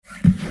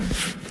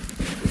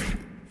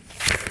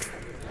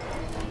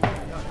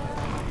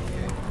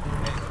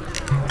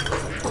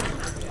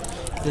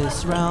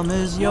This realm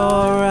is your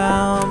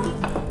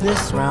realm,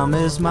 this realm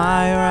is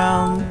my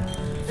realm.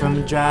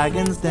 From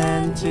Dragon's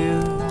Den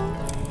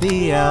to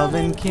the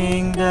Elven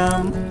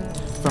Kingdom,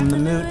 from the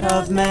Moot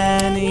of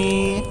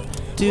Many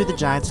to the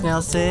Giant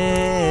Snail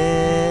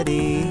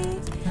City.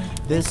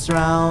 This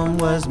realm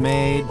was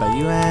made by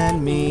you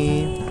and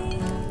me.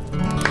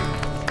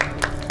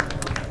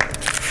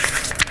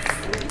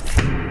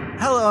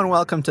 Hello and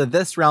welcome to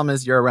This Realm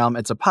is Your Realm.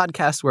 It's a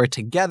podcast where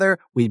together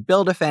we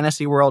build a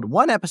fantasy world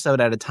one episode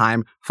at a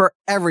time for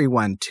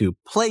everyone to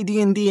play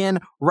D&D in,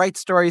 write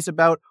stories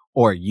about,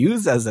 or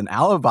use as an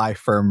alibi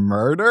for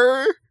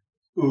murder.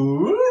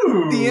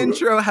 Ooh. The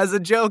intro has a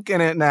joke in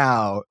it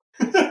now.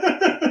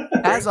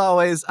 As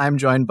always, I'm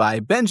joined by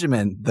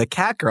Benjamin, the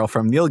cat girl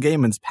from Neil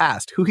Gaiman's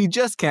past, who he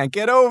just can't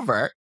get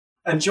over.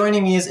 And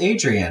joining me is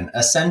Adrian,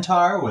 a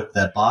centaur with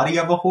the body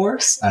of a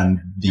horse and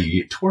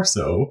the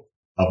torso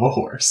of a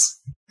horse.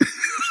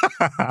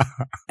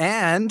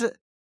 And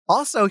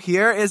also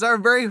here is our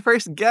very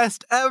first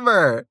guest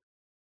ever.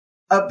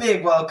 A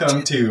big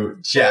welcome to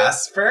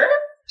Jasper.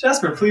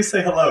 Jasper, please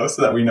say hello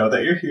so that we know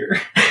that you're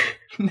here.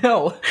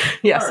 No.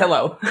 Yes, Right.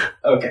 hello.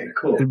 Okay,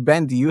 cool.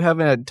 Ben, do you have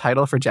a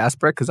title for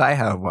Jasper? Because I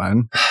have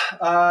one.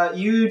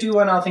 You do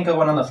one, I'll think of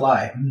one on the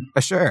fly.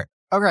 Sure.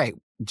 All right.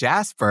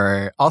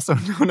 Jasper, also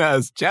known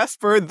as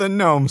Jasper the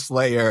Gnome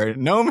Slayer,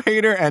 Gnome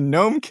Hater and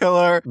Gnome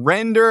Killer,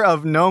 Render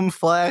of Gnome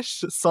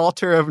Flesh,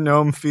 Salter of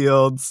Gnome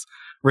Fields,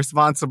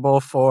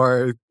 responsible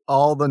for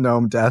all the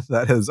gnome death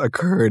that has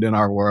occurred in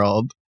our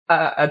world.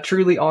 A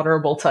truly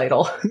honorable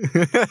title.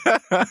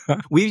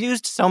 We've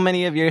used so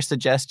many of your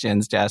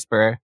suggestions,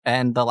 Jasper,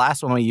 and the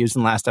last one we used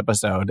in the last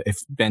episode, if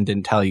Ben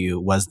didn't tell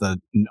you, was the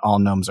all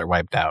gnomes are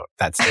wiped out.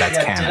 That's Yeah,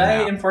 canon did I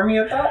now. inform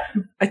you of that?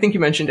 I think you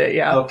mentioned it,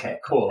 yeah. Okay,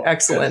 cool.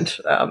 Excellent.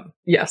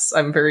 Yes,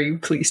 I'm very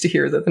pleased to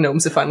hear that the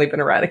gnomes have finally been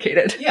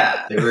eradicated.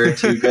 Yeah, they were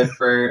too good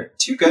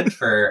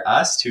for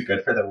us, too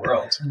good for the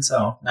world. And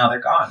so now they're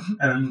gone.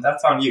 And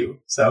that's on you.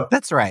 So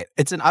That's right.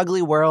 It's an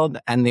ugly world,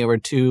 and they were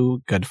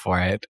too good for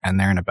it, and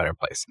they're in a better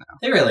place now.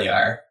 they really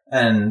are.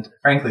 And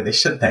frankly, they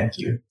should thank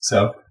you.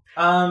 So,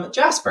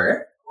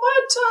 Jasper,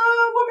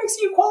 what makes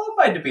you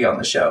qualified to be on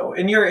the show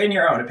in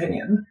your own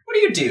opinion? What do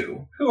you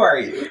do? Who are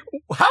you?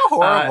 How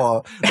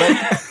horrible.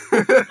 But-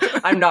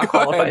 I'm not Go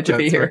ahead, qualified to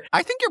be Jasper. here.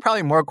 I think you're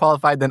probably more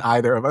qualified than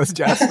either of us,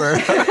 Jasper.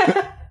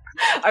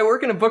 I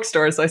work in a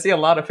bookstore, so I see a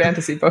lot of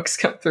fantasy books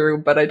come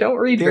through, but I don't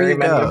read There very you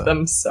many go. of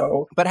them,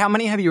 so... But how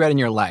many have you read in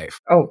your life?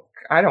 Oh,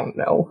 I don't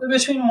know.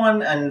 Between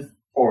 1 and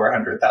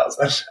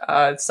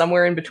 400,000.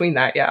 Somewhere in between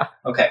that, yeah.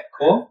 Okay,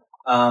 cool.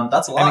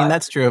 That's a lot. I mean,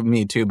 that's true of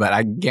me too, but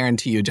I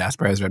guarantee you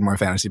Jasper has read more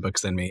fantasy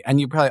books than me. And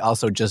you've probably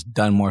also just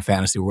done more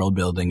fantasy world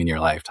building in your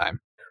lifetime.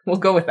 We'll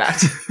go with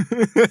that.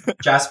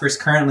 Jasper's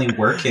currently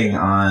working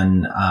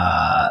on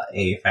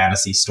a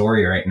fantasy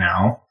story right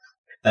now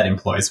that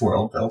employs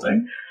world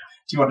building.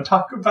 Do you want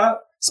to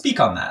speak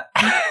on that?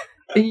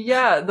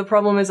 Yeah, the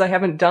problem is I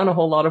haven't done a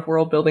whole lot of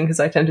world building because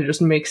I tend to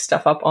just make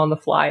stuff up on the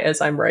fly as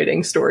I'm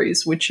writing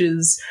stories, which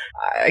is,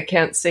 I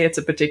can't say it's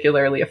a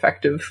particularly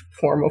effective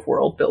form of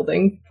world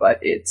building, but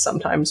it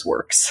sometimes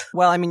works.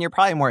 Well, I mean, you're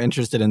probably more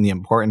interested in the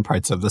important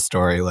parts of the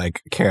story,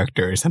 like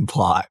characters and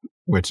plot,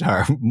 which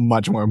are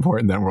much more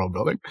important than world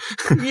building.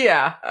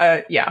 Yeah.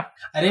 I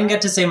didn't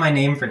get to say my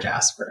name for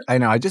Jasper. I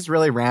know, I just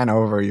really ran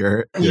over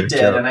your You did,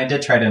 joke. and I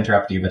did try to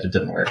interrupt you, but it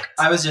didn't work.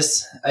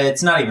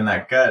 It's not even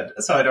that good,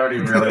 so I don't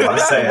even really want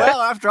to say it.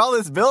 Well, after all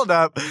this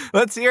build-up,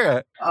 let's hear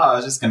it. I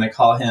was just going to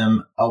call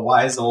him a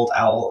wise old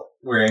owl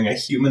wearing a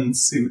human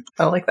suit.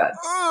 I like that.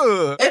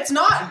 Ugh. It's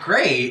not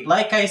great,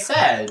 like I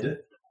said,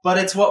 but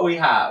it's what we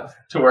have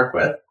to work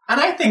with.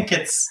 And I think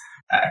it's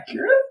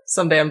accurate.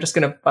 Someday I'm just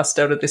going to bust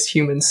out of this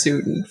human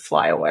suit and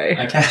fly away.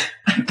 I can't.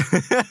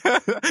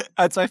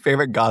 That's my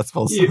favorite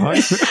gospel You, song.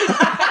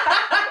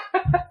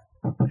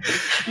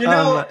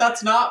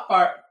 That's not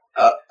part.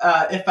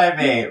 If I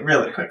may,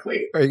 really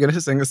quickly. Are you going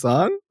to sing a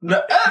song?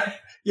 No,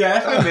 yeah,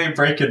 if I may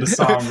break into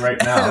song right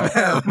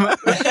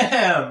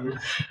now.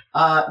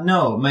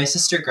 No, my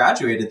sister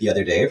graduated the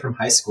other day from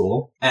high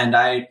school, and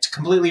I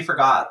completely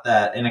forgot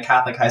that in a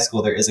Catholic high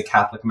school there is a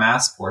Catholic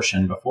Mass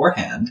portion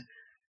beforehand.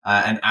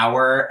 An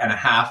hour and a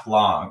half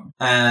long.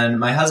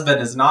 And my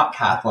husband is not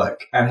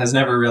Catholic and has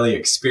never really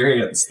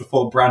experienced the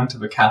full brunt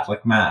of a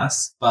Catholic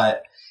Mass.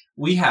 But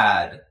we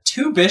had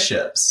 2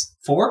 bishops,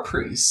 4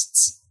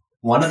 priests.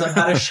 One of them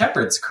had a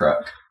shepherd's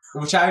crook,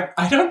 which I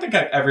don't think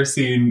I've ever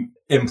seen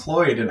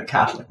employed in a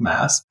Catholic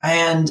Mass.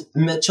 And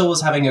Mitchell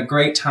was having a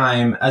great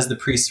time as the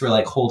priests were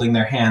like holding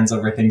their hands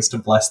over things to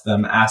bless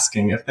them,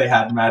 asking if they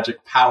had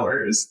magic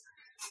powers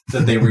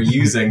that they were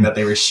using, that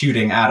they were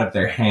shooting out of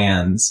their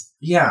hands.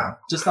 Yeah,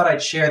 just thought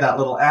I'd share that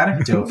little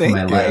anecdote from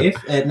my life.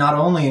 It not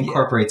only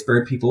incorporates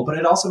bird people, but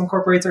it also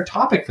incorporates our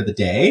topic for the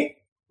day,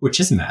 which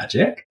is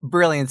magic.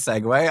 Brilliant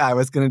segue. I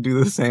was going to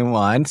do the same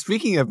one.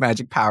 Speaking of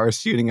magic powers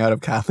shooting out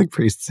of Catholic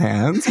priests'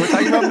 hands, we're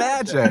talking about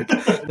magic.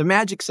 The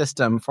magic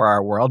system for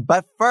our world.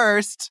 But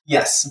first,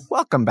 Yes.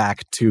 welcome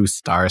back to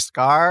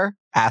Starscar.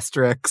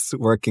 Asterix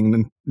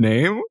working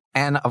name.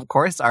 And of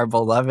course, our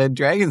beloved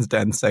Dragon's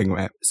Den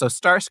segment. So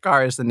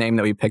Starscar is the name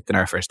that we picked in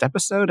our first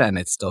episode, and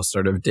it's still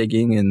sort of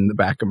digging in the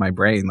back of my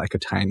brain like a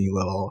tiny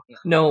little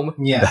gnome.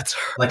 Yeah, that's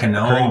like a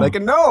gnome. Like a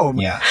gnome.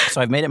 Yeah. So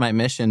I've made it my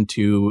mission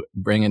to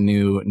bring a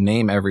new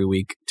name every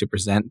week to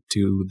present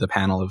to the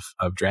panel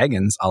of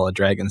dragons, a la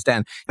Dragon's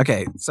Den.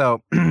 Okay,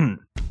 so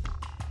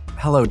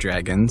hello,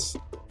 dragons.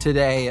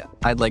 Today,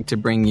 I'd like to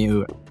bring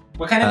you...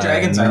 What kind of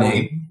dragons are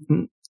we?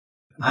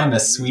 I'm a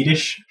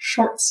Swedish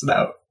short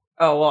snout.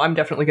 Oh, well, I'm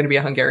definitely going to be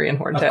a Hungarian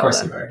horntail. Of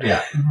course then. you are,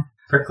 yeah.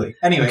 Prickly.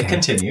 Anyway,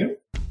 continue.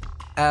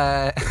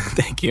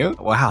 Thank you.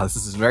 Wow, this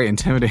is very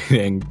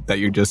intimidating that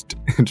you just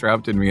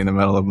interrupted me in the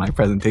middle of my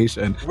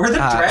presentation. We're the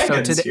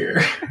dragons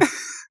here.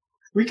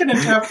 We can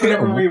interrupt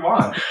whatever we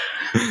want.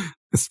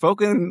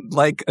 Spoken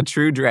like a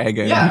true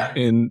dragon, yeah.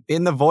 in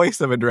the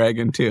voice of a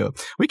dragon, too.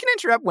 We can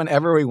interrupt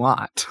whenever we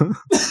want.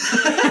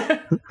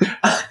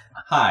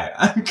 Hi,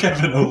 I'm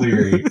Kevin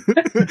O'Leary,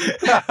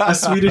 a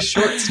Swedish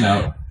short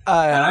snout.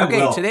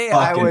 Today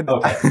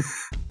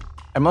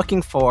I'm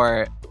looking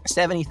for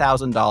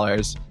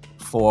 $70,000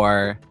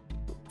 for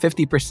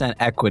 50%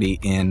 equity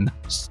in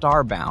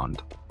Starbound.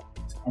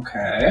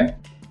 Okay.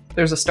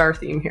 There's a star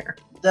theme here.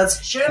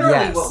 That's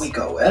generally what we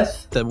go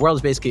with. The world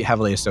is basically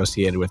heavily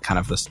associated with kind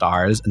of the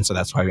stars, and so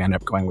that's why we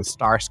ended up going with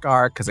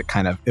Starscar, because it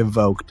kind of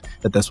evoked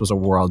that this was a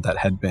world that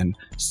had been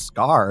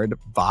scarred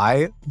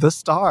by the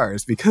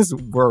stars, because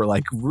we're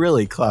like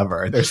really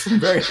clever. There's some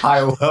very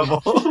high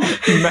level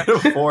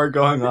metaphor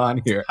going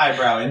on here.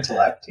 Highbrow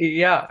intellect.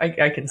 Yeah,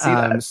 I can see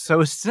that.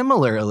 So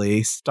similarly,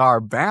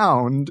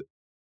 Starbound,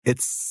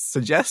 it's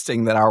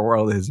suggesting that our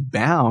world is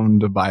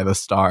bound by the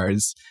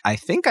stars. I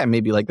think I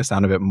maybe like the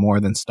sound of it more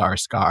than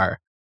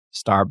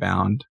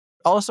Starbound.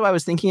 Also, I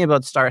was thinking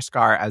about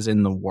Starscar as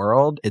in the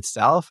world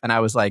itself, and I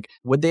was like,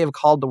 would they have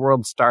called the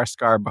world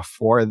Starscar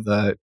before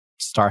the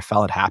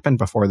Starfell had happened,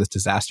 before this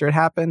disaster had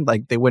happened?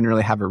 Like, they wouldn't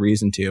really have a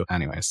reason to.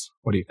 Anyways,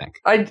 what do you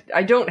think?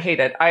 I don't hate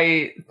it.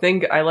 I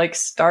think I like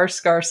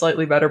Starscar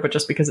slightly better, but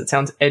just because it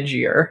sounds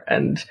edgier,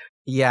 and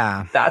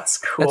yeah, that's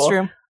cool. That's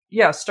true.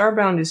 Yeah,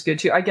 Starbound is good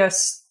too. I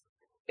guess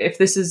if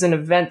this is an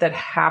event that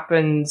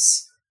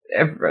happens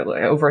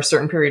over a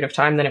certain period of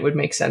time, then it would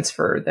make sense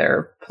for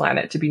their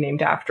planet to be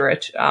named after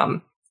it.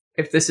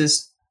 If this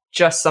is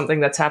just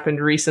something that's happened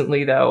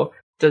recently, though,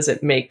 does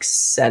it make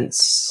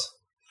sense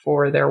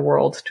for their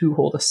world to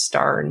hold a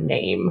star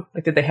name?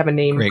 Like, did they have a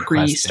name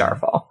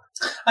pre-Starfall?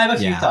 I have a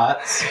few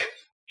thoughts.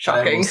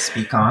 Shocking. I will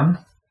speak on.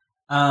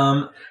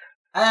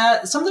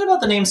 Something about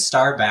the name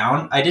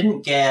Starbound. I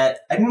didn't get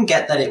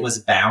that it was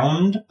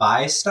bound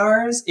by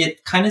stars.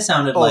 It kind of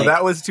sounded like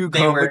that was too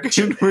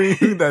complicated for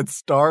you. That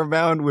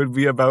Starbound would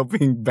be about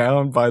being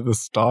bound by the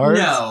stars.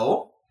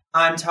 No,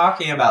 I'm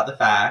talking about the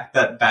fact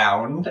that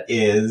bound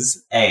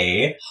is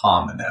a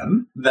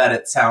homonym. That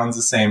it sounds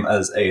the same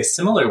as a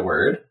similar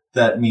word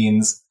that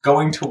means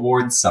going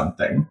towards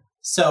something.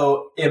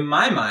 So, in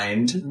my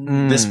mind,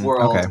 this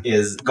world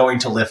is going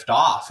to lift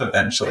off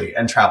eventually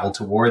and travel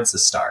towards the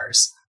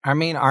stars. I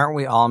mean, aren't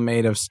we all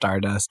made of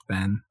stardust,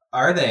 Ben?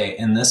 Are they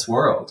in this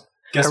world?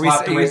 Guess we'll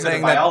have to wait for the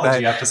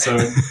biology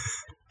episode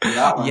for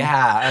that one.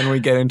 Yeah, and we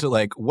get into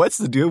like, what's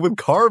the deal with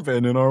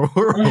carbon in our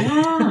world?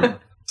 Mm-hmm.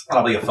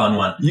 That'll be a fun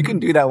one. You can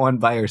do that one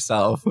by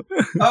yourself.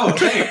 Oh,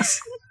 thanks.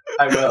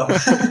 I will.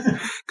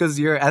 Because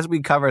as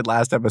we covered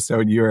last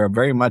episode, you're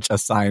very much a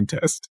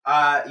scientist.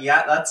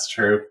 Yeah, that's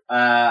true.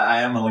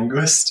 I am a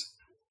linguist.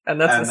 And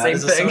that's the same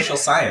thing. A social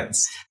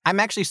science. I'm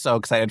actually so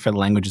excited for the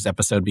languages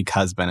episode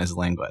because Ben is a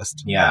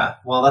linguist. Yeah,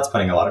 well, that's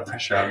putting a lot of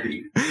pressure on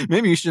me.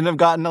 Maybe you shouldn't have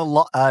gotten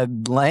a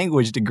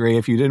language degree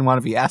if you didn't want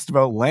to be asked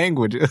about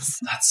languages.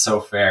 That's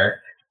so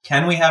fair.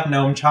 Can we have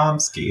Noam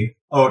Chomsky?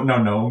 Oh,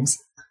 no gnomes.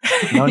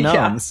 No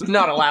gnomes. Yeah,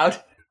 not allowed.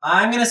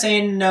 I'm going to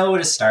say no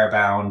to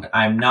Starbound.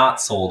 I'm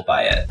not sold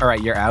by it. All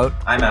right, you're out?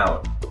 I'm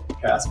out.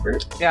 Casper.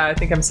 Yeah, I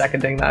think I'm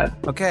seconding that.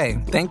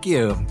 Okay, thank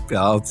you.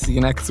 I'll see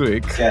you next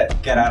week.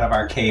 Get out of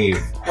our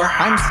cave.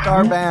 I'm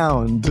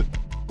Starbound.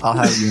 I'll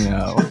have you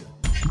know.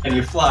 And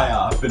you fly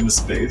off into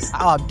space.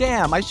 Oh,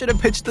 damn. I should have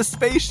pitched the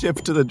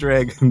spaceship to the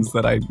dragons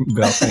that I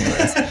built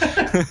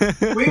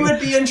anyways. We would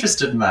be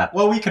interested in that.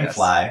 Well, we can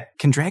fly.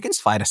 Can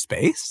dragons fly to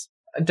space?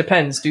 It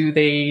depends. Do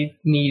they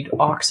need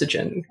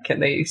oxygen? Can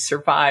they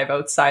survive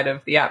outside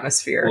of the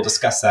atmosphere? We'll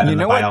discuss that in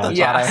the biology.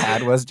 The thought I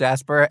had was,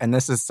 Jasper, and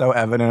this is so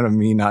evident of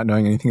me not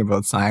knowing anything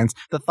about science,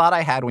 the thought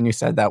I had when you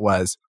said that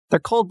was, they're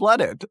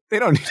cold-blooded. They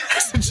don't need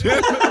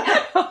oxygen.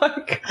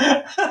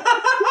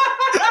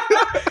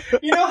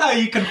 You know how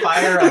you can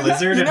fire a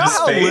lizard into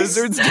space? You know how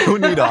lizards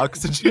don't need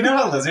oxygen? You know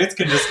how lizards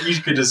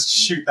you could just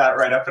shoot that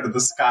right up into the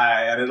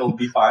sky and it'll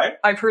be fine?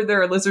 I've heard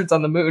there are lizards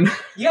on the moon.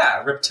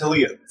 Yeah,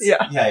 reptilians.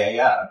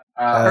 Yeah.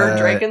 Are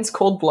dragons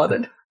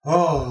cold-blooded?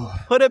 Oh.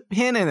 Put a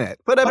pin in it.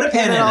 Put a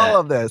pin in all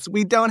of this.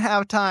 We don't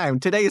have time.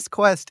 Today's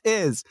quest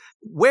is,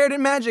 where did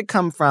magic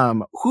come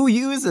from? Who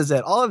uses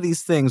it? All of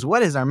these things.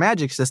 What is our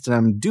magic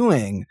system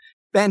doing?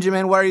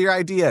 Benjamin, what are your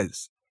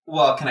ideas?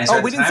 Well, can I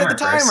start the timer? Oh, we didn't set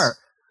the timer.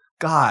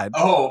 God.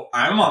 Oh,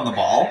 I'm on the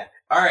ball.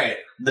 All right.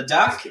 The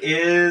duck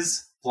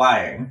is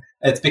flying.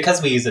 It's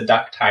because we use a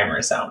duck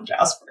timer sound,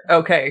 Jasper.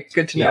 Okay,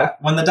 good to know. Yeah,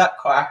 when the duck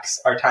quacks,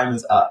 our time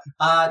is up.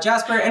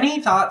 Jasper,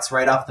 any thoughts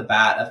right off the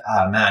bat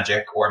of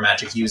magic or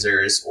magic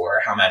users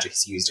or how magic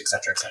is used,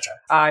 etc., etc.?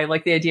 I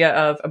like the idea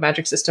of a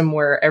magic system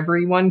where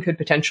everyone could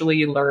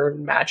potentially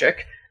learn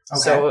magic. Okay.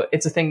 So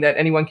it's a thing that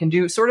anyone can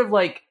do. Sort of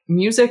like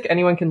music,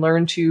 anyone can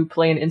learn to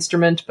play an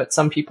instrument, but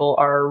some people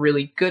are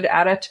really good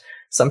at it.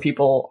 Some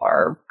people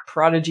are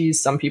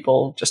prodigies. Some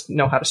people just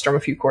know how to strum a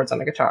few chords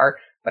on a guitar.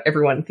 But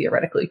everyone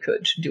theoretically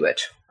could do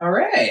it. All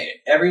right.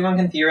 Everyone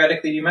can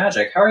theoretically do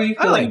magic. How are you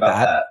feeling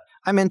about that?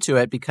 I'm into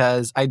it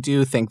because I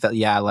do think that,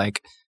 yeah,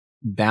 like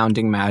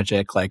bounding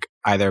magic, like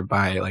either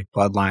by like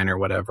bloodline or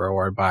whatever,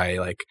 or by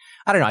like,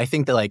 I don't know. I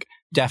think that like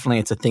definitely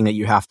it's a thing that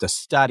you have to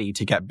study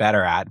to get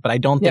better at. But I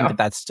don't think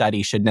that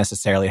study should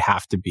necessarily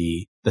have to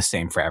be the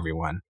same for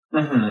everyone.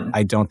 Mm-hmm.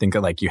 I don't think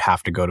that like you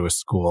have to go to a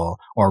school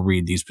or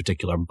read these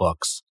particular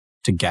books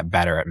to get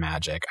better at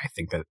magic. I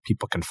think that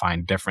people can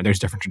find there's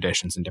different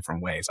traditions in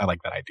different ways. I like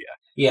that idea.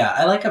 Yeah,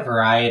 I like a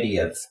variety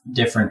of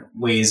different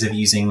ways of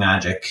using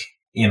magic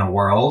in a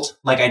world.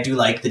 Like I do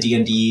like the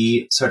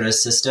D&D sort of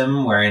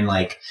system wherein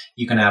like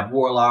you can have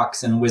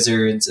warlocks and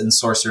wizards and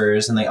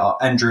sorcerers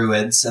and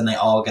druids, and they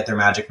all get their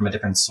magic from a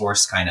different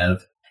source kind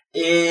of.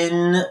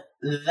 In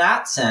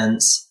that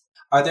sense,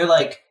 are there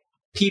like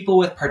people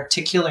with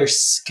particular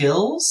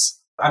skills?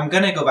 I'm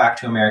going to go back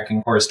to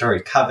American Horror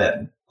Story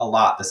Coven a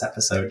lot this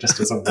episode, just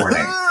as a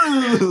warning.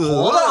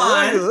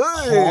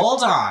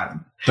 Hold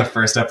on. The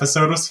first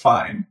episode was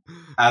fine,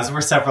 as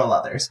were several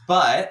others.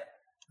 But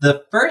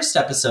the first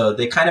episode,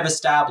 they kind of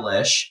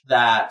establish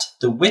that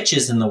the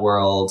witches in the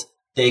world,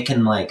 they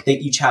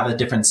each have a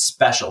different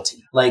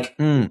specialty. Like,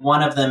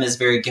 one of them is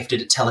very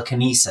gifted at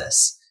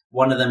telekinesis.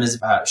 One of them is,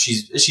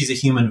 she's a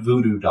human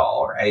voodoo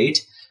doll, right?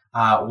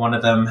 One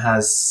of them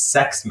has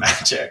sex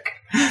magic.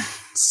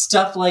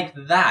 Stuff like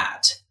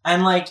that.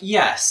 And like,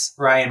 yes,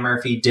 Ryan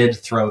Murphy did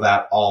throw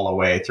that all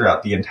away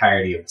throughout the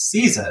entirety of the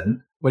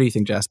season. What do you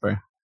think,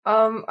 Jasper?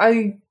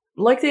 I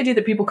like the idea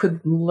that people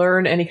could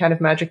learn any kind of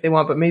magic they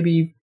want, but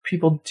maybe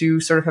people do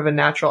sort of have a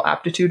natural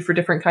aptitude for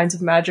different kinds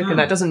of magic. And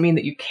that doesn't mean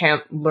that you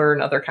can't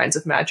learn other kinds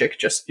of magic,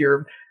 just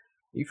you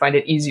find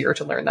it easier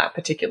to learn that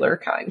particular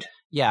kind.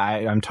 Yeah,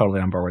 I'm totally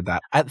on board with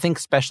that. I think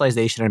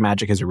specialization in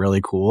magic is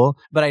really cool,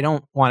 but I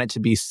don't want it to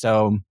be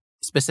so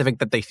specific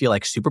that they feel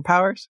like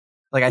superpowers.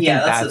 Like, I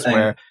think that's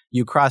where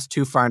you cross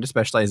too far into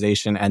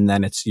specialization and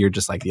then you're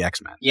just like the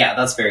X-Men. Yeah,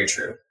 that's very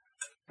true.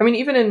 I mean,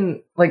 even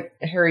in like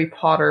Harry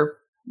Potter,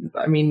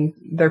 I mean,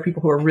 there are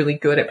people who are really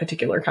good at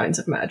particular kinds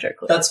of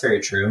magic. Like, that's very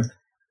true.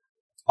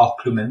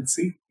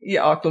 Occlumency?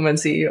 Yeah,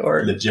 occlumency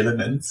or...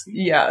 Legilimency?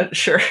 Yeah,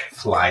 sure.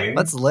 Flying?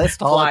 Let's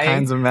list all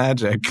kinds of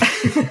magic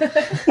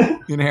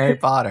in Harry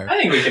Potter.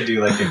 I think we could do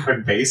like a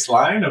quick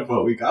baseline of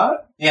what we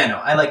got. Yeah, no,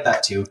 I like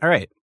that too. All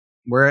right.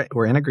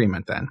 We're in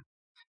agreement then.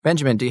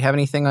 Benjamin, do you have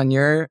anything on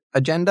your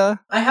agenda?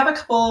 I have a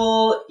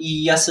couple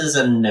yeses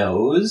and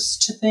nos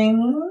to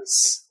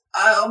things.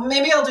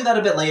 Maybe I'll do that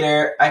a bit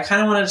later. I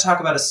kind of wanted to talk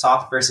about a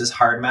soft versus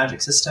hard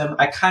magic system.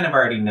 I kind of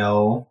already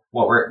know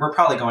what we're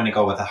probably going to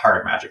go with a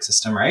hard magic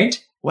system,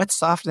 right? What's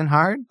soft and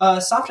hard?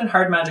 Soft and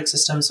hard magic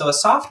system. So a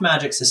soft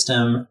magic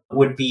system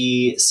would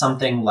be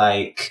something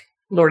like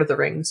Lord of the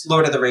Rings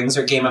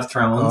or Game of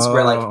Thrones,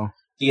 where like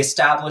the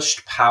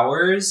established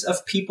powers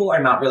of people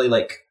are not really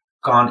like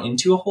gone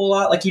into a whole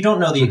lot. Like, you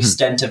don't know the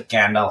extent of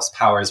Gandalf's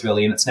powers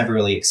really, and it's never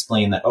really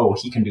explained that, oh,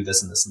 he can do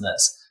this and this and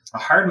this. A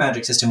hard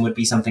magic system would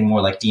be something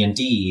more like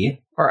D&D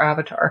or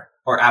Avatar,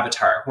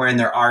 wherein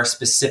there are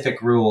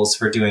specific rules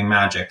for doing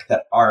magic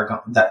that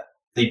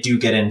they do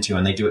get into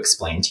and they do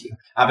explain to you.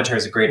 Avatar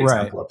is a great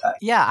example of that.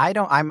 Yeah,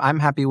 I'm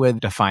happy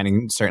with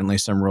defining certainly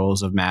some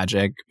rules of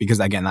magic, because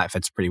again, that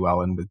fits pretty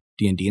well in with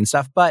D&D and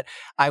stuff, but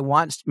I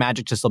want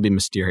magic to still be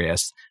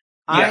mysterious.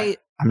 Yeah.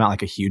 I'm not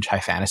like a huge high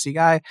fantasy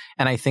guy,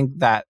 and I think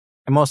that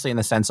mostly in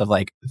the sense of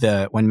like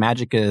when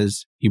magic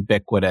is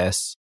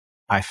ubiquitous,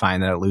 I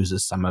find that it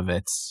loses some of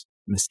its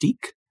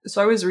mystique. So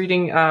I was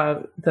reading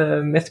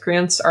the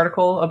Mythcreants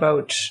article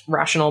about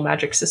rational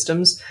magic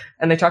systems,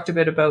 and they talked a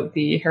bit about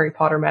the Harry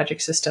Potter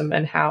magic system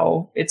and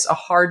how it's a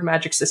hard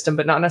magic system,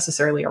 but not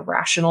necessarily a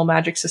rational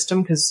magic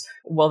system, because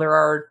while there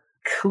are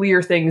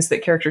clear things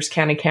that characters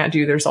can and can't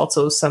do, there's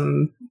also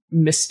some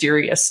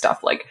mysterious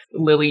stuff, like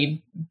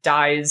Lily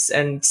dies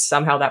and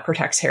somehow that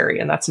protects Harry,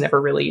 and that's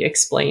never really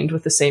explained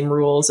with the same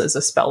rules as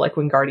a spell like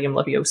Wingardium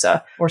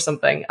Leviosa or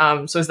something.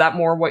 So is that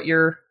more what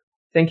you're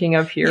thinking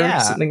of here? Yeah,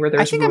 something where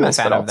there's I think rules, I'm a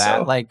fan but of that.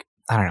 also... Like,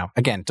 I don't know.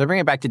 Again, to bring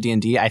it back to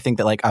D&D, I think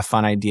that like a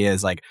fun idea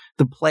is like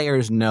the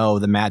players know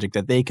the magic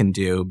that they can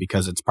do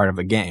because it's part of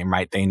the game,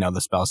 right? They know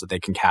the spells that they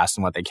can cast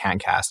and what they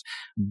can't cast.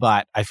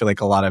 But I feel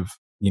like a lot of,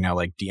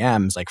 like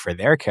DMs, like for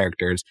their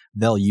characters,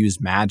 they'll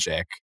use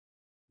magic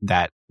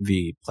that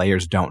the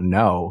players don't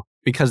know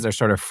because they're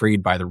sort of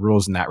freed by the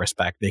rules in that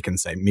respect. They can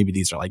say maybe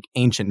these are like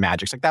ancient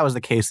magics. Like that was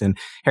the case in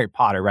Harry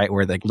Potter, right?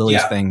 Where like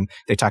Lily's thing,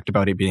 they talked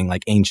about it being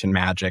like ancient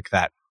magic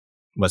that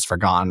was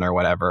forgotten or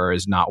whatever, or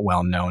is not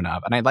well known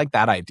of. And I like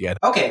that idea.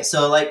 Okay,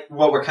 so like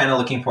what we're kind of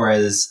looking for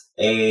is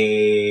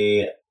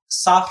a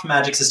soft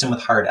magic system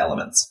with hard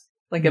elements.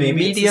 Like a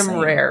Maybe it's the medium same.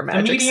 rare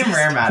magic A medium system.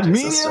 rare magic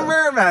system. Medium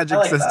rare magic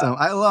I like system. that.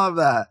 I love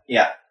that.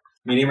 Yeah.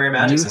 Medium rare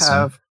magic You system.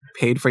 have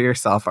paid for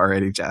yourself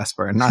already,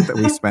 Jasper. Not that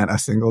we spent a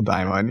single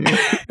dime on you.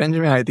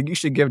 Benjamin, I think you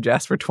should give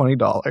Jasper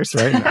 $20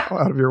 right now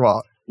out of your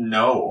wallet.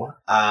 No.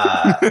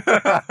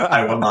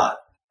 I will not.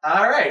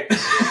 All right.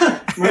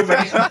 Moving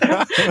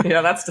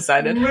Yeah, that's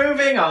decided.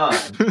 Moving on.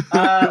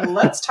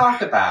 Let's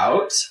talk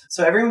about.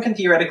 So everyone can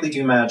theoretically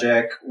do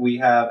magic. We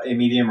have a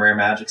medium rare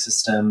magic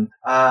system.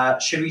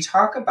 Should we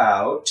talk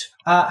about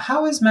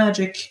how is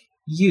magic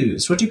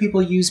used? What do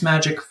people use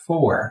magic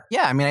for?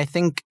 Yeah, I mean, I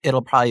think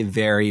it'll probably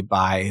vary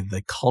by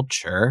the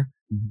culture,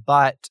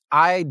 but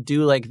I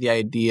do like the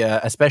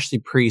idea, especially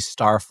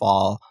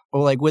pre-Starfall,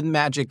 or like with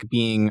magic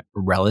being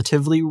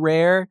relatively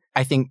rare.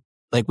 I think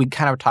like we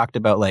kind of talked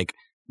about like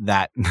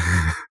that.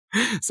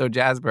 So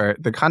Jasper,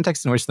 the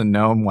context in which the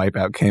gnome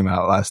wipeout came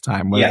out last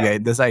time was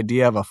this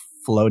idea of a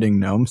floating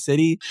gnome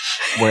city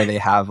where they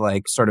have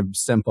like sort of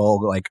simple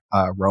like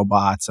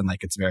robots and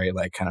like it's very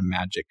like kind of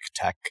magic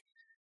tech.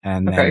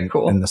 And then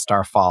cool. in the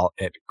Starfall,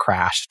 it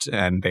crashed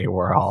and they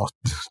were all,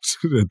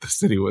 the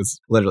city was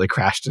literally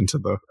crashed into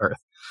the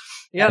earth.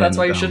 Yeah, that's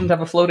why you And, shouldn't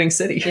have a floating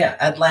city. Yeah,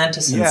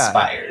 Atlantis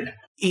inspired.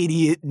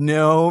 Idiot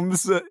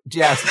gnomes.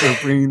 Jasper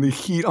bringing the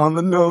heat on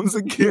the gnomes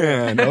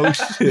again. Oh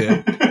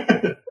shit.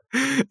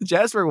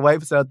 Jasper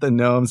wipes out the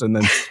gnomes and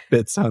then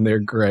spits on their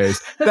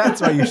graves.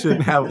 That's why you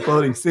shouldn't have a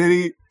floating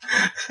city.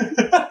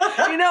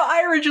 You know,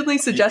 I originally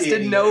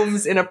suggested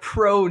gnomes in a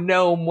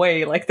pro-gnome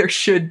way, like there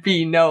should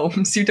be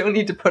gnomes. You don't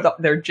need to put up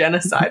their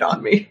genocide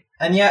on me.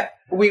 And yet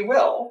we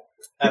will.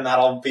 And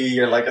that'll be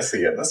your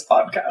legacy in this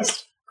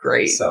podcast.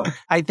 Great. So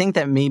I think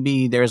that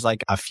maybe there's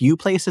like a few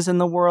places in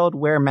the world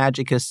where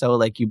magic is so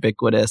like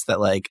ubiquitous that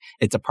like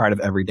it's a part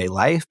of everyday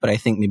life, but I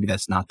think maybe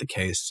that's not the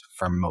case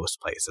for most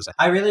places.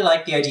 I really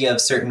like the idea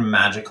of certain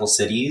magical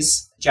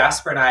cities.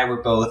 Jasper and I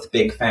were both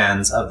big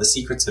fans of the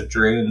Secrets of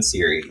Druin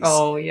series.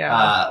 Oh,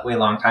 yeah. Way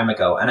long time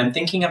ago. And I'm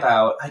thinking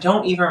about, I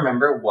don't even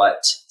remember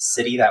what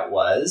city that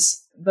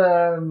was.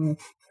 The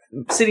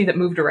city that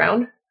moved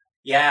around?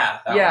 Yeah.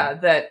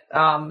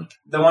 The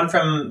one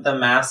from the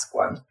Mask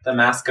one. The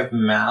Mask of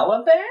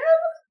Malaban?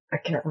 I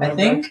can't remember. I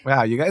think.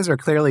 Wow, you guys are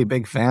clearly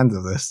big fans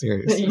of this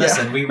series. Yeah.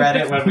 Listen, we read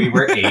it when we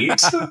were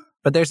 8.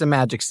 But there's a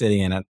magic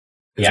city in it,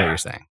 is what you're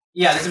saying.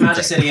 Yeah, there's a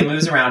magic city. It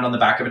moves around on the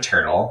back of a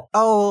turtle.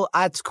 Oh,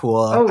 that's cool.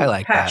 Oh, I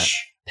like Pesh.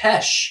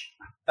 Pesh.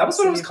 That was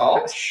what it was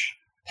called?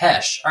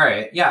 Pesh. All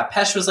right. Yeah,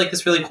 Pesh was like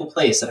this really cool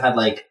place that had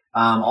like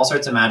all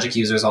sorts of magic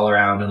users all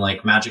around and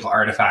like magical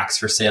artifacts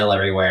for sale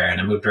everywhere, and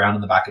it moved around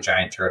on the back of a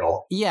giant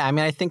turtle. Yeah, I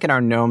mean, I think in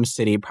our gnome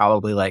city,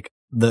 probably like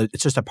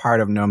it's just a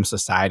part of gnome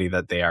society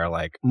that they are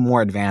like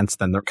more advanced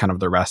than the kind of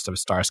the rest of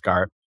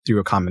Starscar through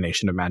a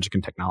combination of magic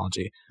and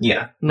technology.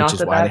 Yeah. Not is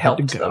that why that they had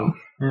to helped go.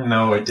 them.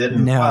 No, it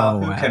didn't. No.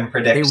 Well, who can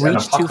predict They an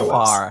reached apocalypse? too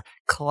far.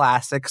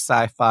 Classic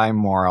sci-fi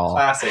moral.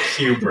 Classic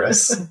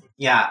hubris.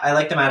 Yeah, I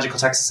like the magical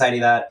tech society.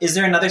 Is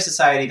there another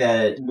society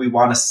that we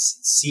want to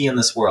see in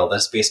this world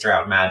that's based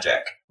around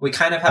magic? We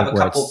kind of have Like a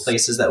couple what's-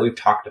 places that we've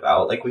talked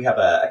about. Like we have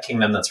a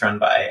kingdom that's run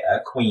by a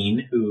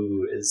queen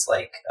who is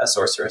like a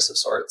sorceress of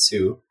sorts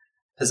who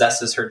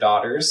possesses her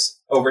daughters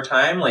over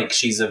time. Like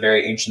she's a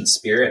very ancient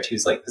spirit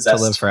who's like possessed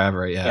To live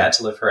forever, yeah. Yeah,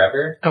 to live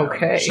forever.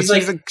 Okay.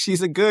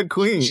 She's a good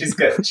queen. She's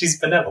good. She's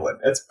benevolent.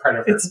 It's part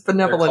of her. It's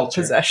benevolent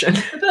culture. possession.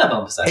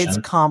 Benevolent possession. It's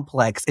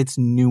complex. It's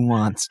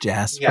nuanced,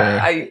 Jasper.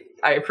 Yeah,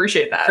 I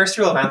appreciate that. First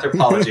rule of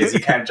anthropology is you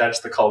can't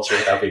judge the culture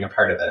without being a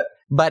part of it.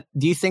 But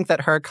do you think that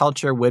her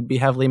culture would be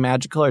heavily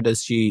magical, or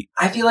does she?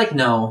 I feel like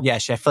no. Yeah, I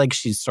feel like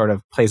she sort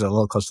of plays it a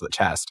little close to the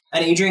chest.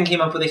 And Adrian came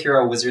up with a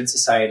hero wizard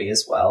society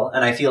as well.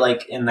 And I feel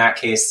like in that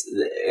case,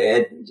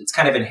 it's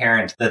kind of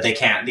inherent that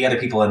the other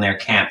people in there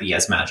can't be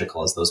as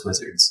magical as those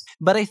wizards.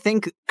 But I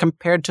think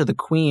compared to the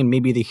queen,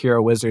 maybe the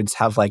hero wizards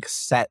have like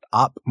set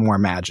up more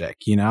magic,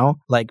 you know?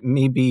 Like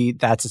maybe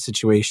that's a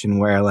situation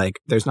where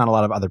like there's not a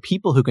lot of other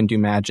people who can do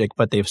magic,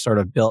 but they've sort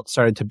of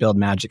started to build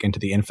magic into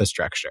the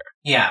infrastructure.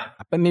 Yeah.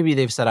 But maybe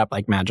they've set up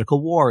like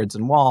magical wards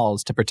and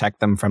walls to protect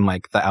them from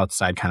like the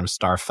outside kind of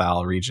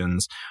Starfell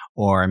regions.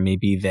 Or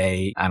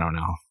maybe I don't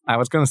know. I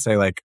was going to say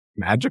like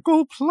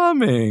magical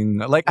plumbing.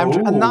 Like I'm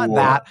not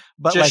that,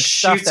 but just like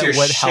stuff shoots that your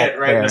would shit help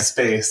right there. into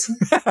space.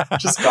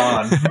 Just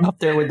gone. Up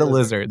there with the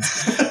lizards.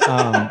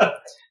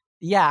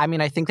 Yeah, I mean,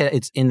 I think that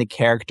it's in the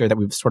character that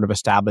we've sort of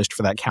established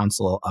for that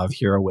council of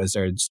hero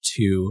wizards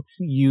to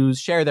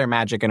share their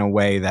magic in a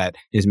way that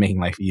is making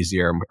life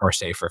easier or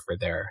safer for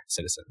their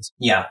citizens.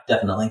 Yeah,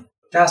 definitely.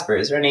 Jasper,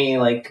 is there any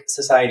like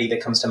society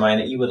that comes to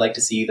mind that you would like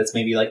to see that's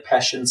maybe like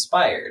Pesh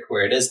inspired,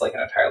 where it is like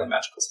an entirely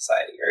magical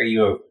society? Or are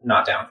you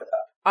not down for that?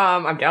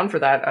 I'm down for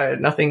that.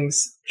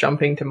 Nothing's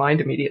jumping to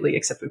mind immediately,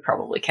 except we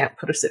probably can't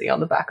put a city on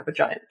the back of a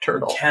giant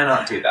turtle. We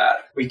cannot do that.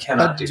 We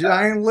cannot do that.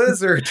 giant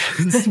lizard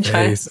in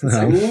space. Ooh,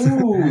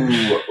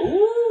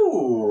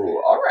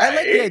 all right. I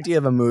like the idea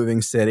of a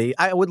moving city.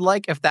 I would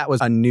like if that was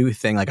a new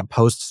thing, like a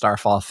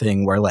post-Starfall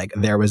thing where like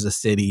there was a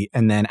city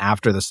and then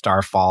after the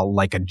Starfall,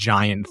 like a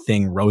giant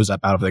thing rose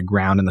up out of the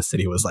ground and the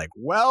city was like,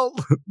 well,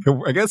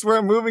 I guess we're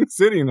a moving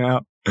city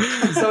now.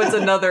 So it's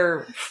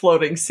another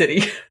floating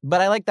city.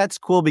 But I like that's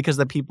cool because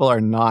the people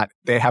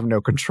they have no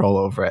control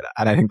over it.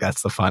 And I think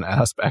that's the fun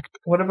aspect.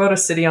 What about a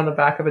city on the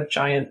back of a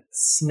giant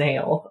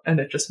snail and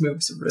it just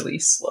moves really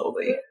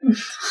slowly?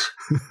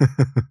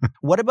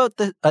 What about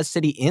a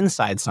city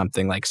inside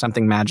something, like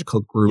something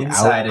magical grew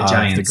Inside out a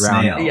giant of the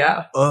ground? snail.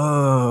 Yeah.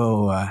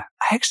 Oh, I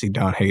actually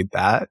don't hate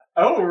that.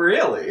 Oh,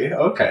 really?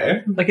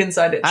 Okay. Like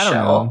inside its I don't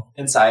shell. know.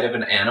 Inside of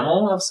an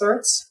animal of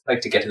sorts?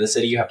 Like to get to the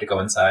city, you have to go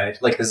inside.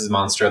 Like this is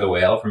Monster the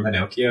Whale from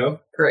Pinocchio,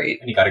 Great.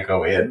 and you got to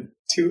go in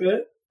to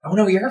it. Oh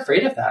no, you're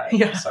afraid of that.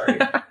 Yeah. Sorry.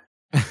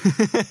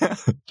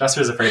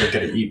 Jester's afraid of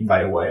getting eaten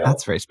by a whale.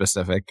 That's very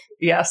specific.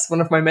 Yes,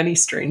 one of my many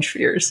strange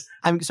fears.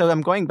 I'm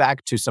going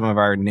back to some of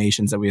our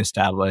nations that we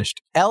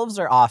established. Elves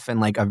are often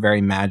like a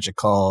very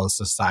magical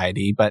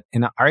society, but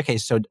in our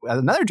case, so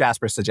another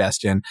Jasper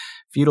suggestion,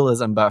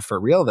 feudalism, but for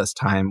real this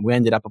time, we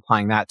ended up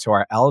applying that to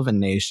our elven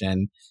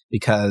nation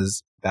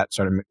because that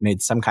sort of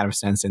made some kind of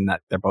sense in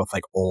that they're both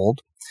like old.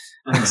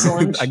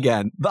 Excellent.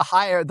 Again, the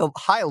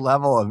high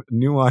level of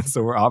nuance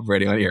that we're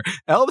operating on here.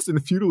 Elves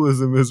and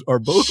feudalism are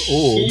both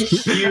old.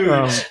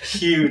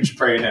 Huge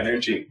brain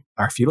energy.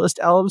 Are feudalist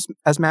elves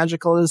as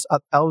magical as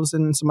elves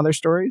in some other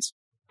stories?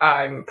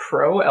 I'm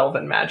pro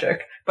elven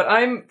magic, but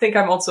I think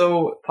I'm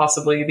also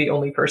possibly the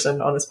only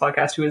person on this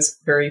podcast who is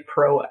very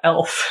pro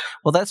elf.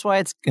 Well, that's why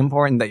it's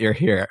important that you're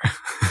here.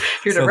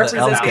 Here to So that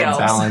represent elves the get elves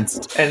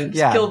balanced. and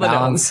kill the gnomes.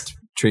 Balanced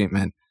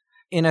treatment.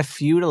 In a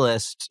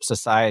feudalist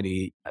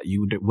society,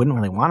 you wouldn't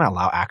really want to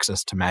allow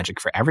access to magic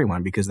for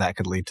everyone because that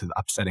could lead to the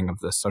upsetting of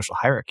the social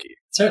hierarchy.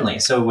 Certainly.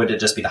 So would it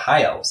just be the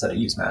high elves that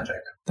use magic?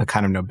 The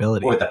kind of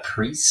nobility. Or the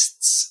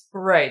priests?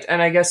 Right,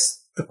 and I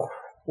guess the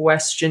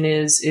question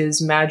is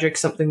magic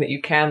something that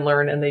you can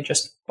learn and they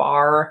just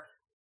bar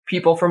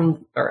people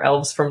or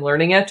elves from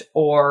learning it,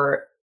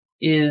 or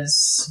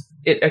is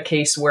it a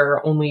case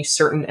where only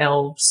certain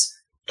elves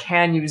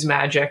can use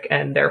magic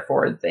and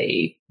therefore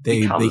they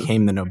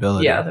became the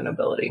nobility? Yeah, the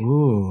nobility.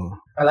 Ooh.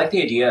 I like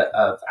the idea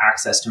of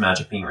access to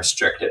magic being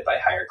restricted by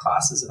higher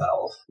classes of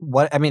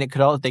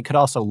elf. They could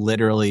also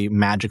literally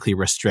magically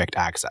restrict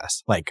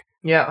access, like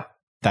Yeah.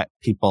 that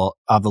people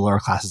of the lower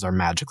classes are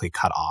magically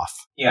cut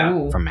off Yeah.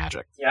 Ooh. from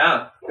magic.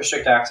 Yeah.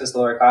 Restrict access to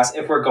lower class.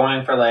 If we're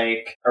going for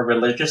like a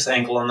religious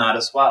angle on that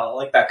as well,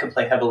 like that could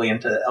play heavily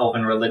into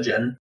elven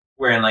religion,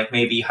 wherein like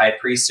maybe high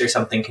priests or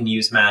something can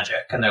use magic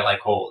and they're like,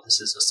 oh,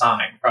 this is a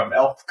sign from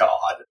elf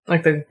god.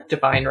 Like the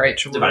divine right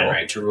to Divine rule.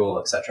 right to rule,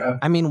 etc.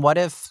 I mean, what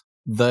if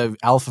the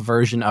elf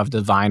version of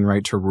divine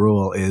right to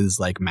rule is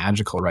like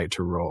magical right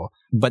to rule?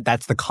 But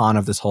that's the con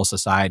of this whole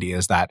society,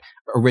 is that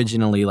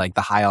originally like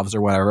the high elves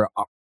or whatever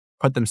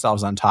put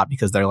themselves on top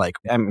because they're like,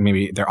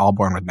 maybe they're all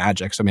born with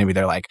magic. So maybe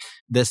they're like,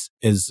 this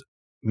is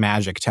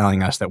magic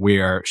telling us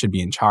that should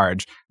be in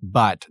charge,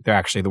 but they're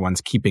actually the ones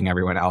keeping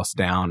everyone else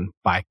down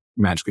by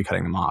magically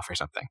cutting them off or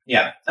something.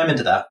 Yeah, I'm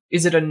into that.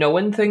 Is it a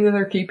known thing that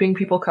they're keeping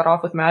people cut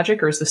off with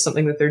magic, or is this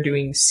something that they're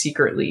doing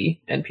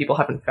secretly and people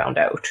haven't found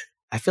out?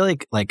 I feel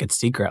like it's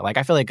secret. Like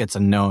I feel like it's a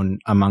known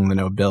among the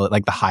nobility,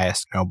 like the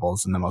highest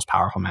nobles and the most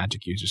powerful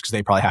magic users, because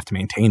they probably have to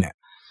maintain it.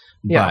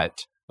 Yeah.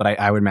 But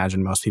I would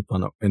imagine most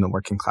people in the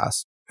working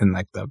class, in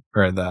like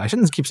I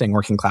shouldn't keep saying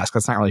working class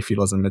because it's not really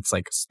feudalism. It's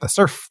like the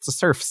serfs,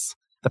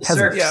 the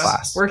peasant serfs.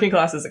 class. Working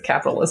class is a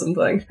capitalism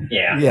thing.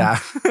 Yeah. Yeah.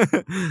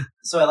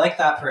 So I like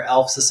that for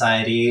elf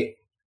society.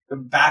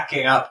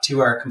 Backing up to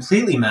our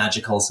completely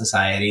magical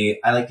society,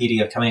 I like the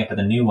idea of coming up with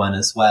a new one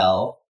as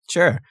well.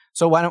 Sure.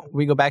 So why don't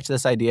we go back to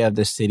this idea of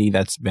this city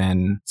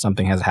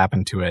something has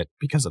happened to it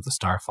because of the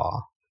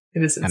starfall.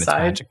 It is And it's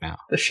inside magic now.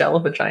 the shell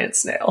of a giant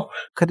snail.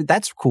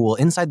 That's cool.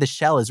 Inside the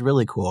shell is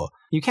really cool.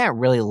 You can't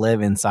really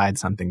live inside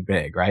something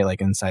big, right?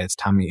 Like inside its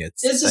tummy,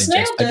 Is the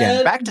snail dead?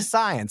 Again, back to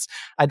science.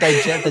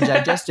 The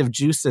digestive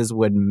juices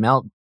would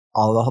melt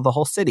the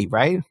whole city,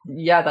 right?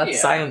 Yeah, that's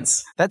Yeah.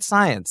 science. That's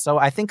science. So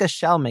I think a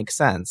shell makes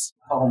sense.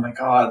 Oh my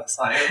god,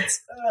 science.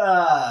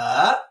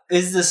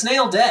 Is the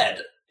snail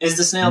dead? Is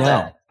the snail No.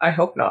 dead? I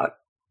hope not.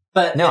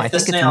 But No, if I the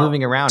think snail, it's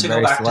moving around to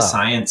very go back slow. to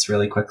science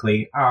really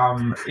quickly,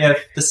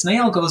 if the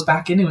snail goes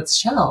back into its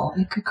shell,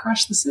 it could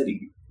crush the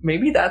city.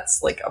 Maybe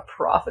that's like a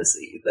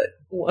prophecy that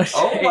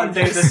One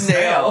day the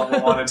snail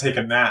will want to take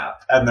a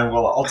nap, and then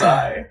we'll all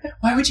die.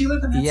 Why would you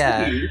live in that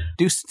Yeah. city?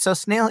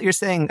 You're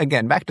saying,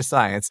 again, back to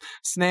science,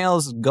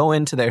 snails go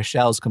into their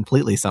shells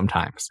completely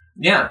sometimes.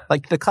 Yeah,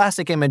 Like the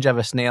classic image of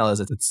a snail is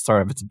its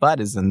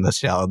butt is in the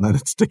shell and then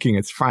it's sticking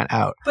its front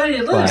out. but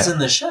it lives But- in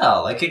the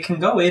shell. Like it can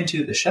go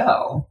into the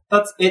shell.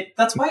 That's it.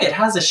 That's why it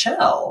has a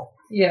shell.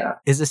 Yeah.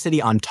 Is the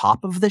city on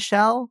top of the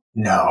shell?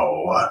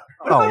 No. What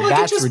about, Oh, like, it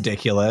that's just-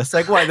 ridiculous.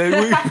 Like, what?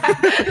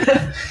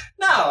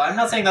 No, I'm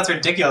not saying that's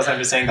ridiculous. I'm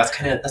just saying that's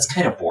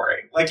kind of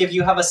boring. Like if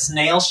you have a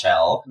snail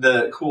shell,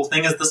 the cool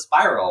thing is the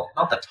spiral,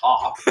 not the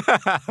top.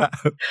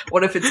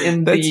 What if it's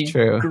in That's the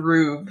true.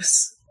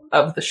 grooves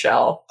of the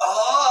shell?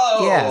 Oh,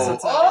 Yeah. So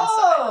it's not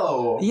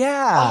oh,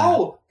 Yeah.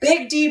 oh,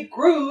 big deep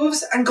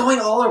grooves and going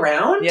all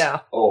around. Yeah.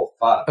 Oh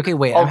fuck. Okay,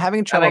 wait. Oh, I'm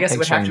having trouble And I guess it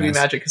would have to be picturing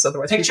this. magic because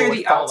otherwise Picture people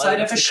the would fall outside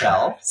out of a the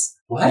shell. cracks.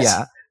 What?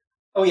 Yeah.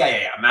 Oh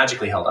yeah,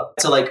 magically held up.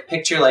 So like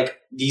picture like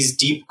these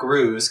deep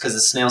grooves because the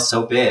snail's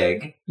so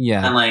big,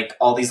 Yeah. and like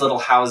all these little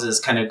houses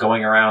kind of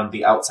going around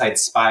the outside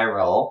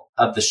spiral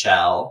of the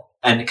shell,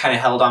 and kind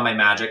of held on my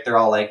magic. They're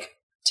all like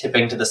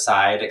tipping to the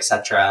side,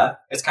 etc.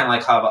 It's kind of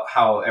like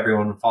how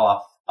everyone would fall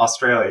off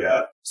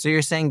Australia. So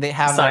you're saying they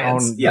have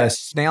Science, their own, yeah. the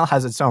snail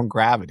has its own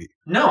gravity.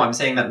 No, I'm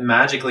saying that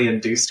magically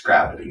induced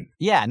gravity.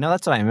 Yeah, no,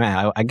 that's what I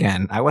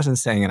meant. I wasn't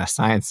saying in a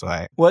science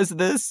way. Was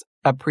this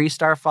a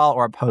pre-Starfall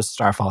or a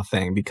post-Starfall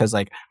thing? Because,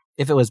 like,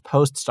 if it was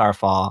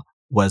post-Starfall,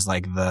 was,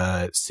 like,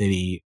 the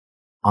city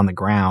on the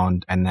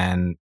ground, and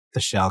then the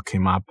shell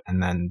came up,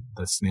 and then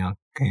the snail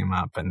came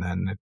up, and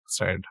then it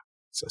started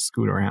to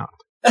scoot around.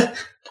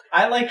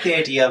 I like the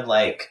idea of,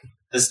 like,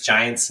 this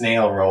giant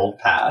snail rolled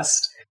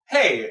past.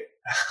 Hey,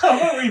 how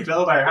about we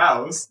build our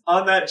house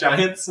on that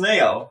giant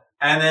snail?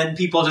 And then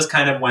people just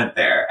kind of went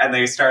there, and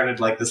they started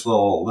like this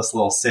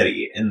little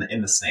city in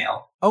the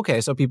snail.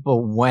 Okay, so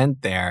people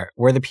went there.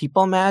 Were the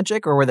people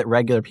magic, or were they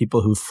regular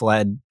people who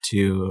fled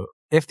to...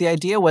 If the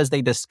idea was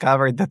they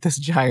discovered that this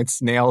giant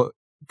snail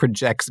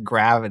projects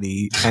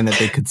gravity and that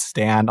they could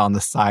stand on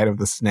the side of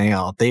the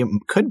snail, they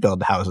could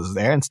build houses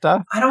there and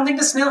stuff. I don't think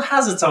the snail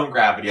has its own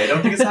gravity. I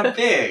don't think it's that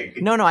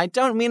big. No, I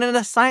don't mean in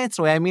a science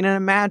way. I mean in a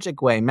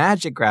magic way.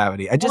 Magic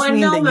gravity. I just Well, I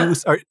mean know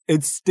that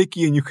it's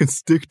sticky and you can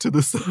stick to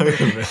the side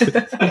of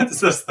it.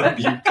 It's just the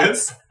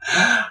mucus.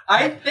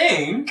 I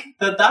think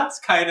that's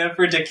kind of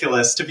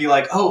ridiculous to be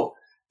like, oh,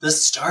 the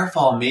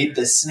Starfall made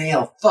the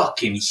snail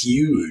fucking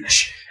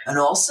huge. And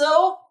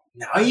also,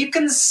 now you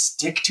can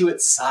stick to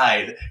its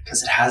side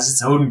because it has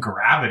its own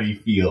gravity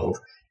field.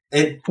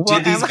 It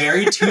did these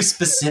very two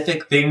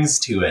specific things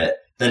to it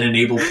that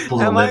enable people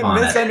to live on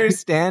it. Am I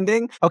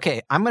misunderstanding?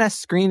 Okay, I'm going to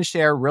screen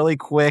share really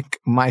quick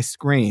my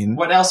screen.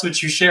 What else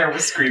would you share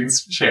with screen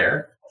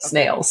share?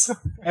 Snails.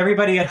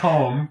 Everybody at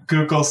home,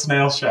 Google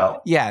snail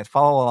shell. Yeah,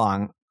 follow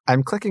along.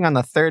 I'm clicking on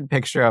the third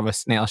picture of a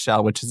snail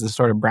shell, which is the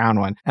sort of brown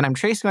one, and I'm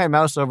tracing my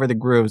mouse over the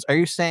grooves. Are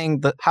you saying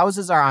the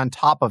houses are on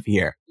top of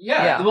here?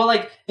 Yeah. Well,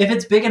 like, if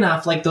it's big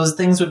enough, like, those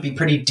things would be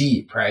pretty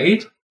deep,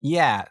 right?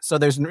 Yeah, so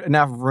there's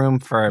enough room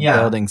for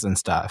buildings and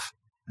stuff.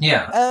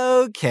 Yeah.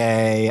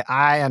 Okay,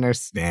 I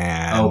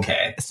understand.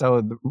 Okay.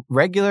 So the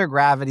regular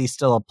gravity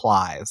still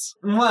applies.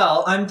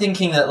 Well, I'm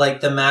thinking that,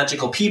 like, the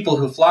magical people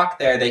who flock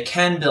there, they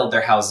can build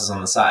their houses on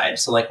the side.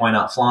 So, like, why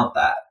not flaunt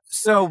that?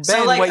 So,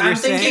 Ben, like, what you're I'm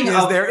saying thinking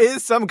is there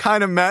is some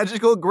kind of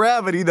magical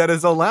gravity that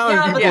is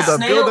allowing people to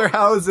build their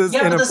houses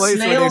in a place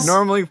where they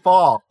normally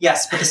fall.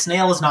 Yes, but the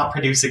snail is not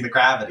producing the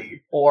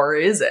gravity. Or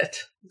is it?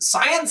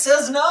 Science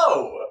says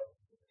no!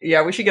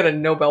 Yeah, we should get a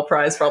Nobel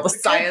Prize for all the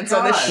science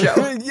on this show.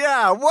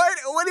 Yeah,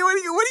 what do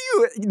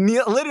you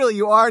Neil, literally,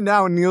 you are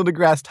now Neil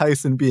deGrasse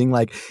Tyson being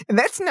like, and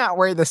that's not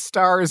where the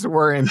stars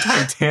were in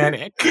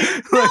Titanic.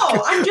 No,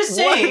 I'm just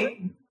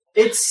saying,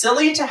 it's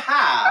silly to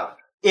have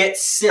a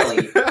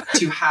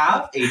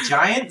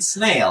giant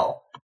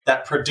snail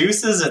that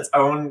produces its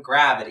own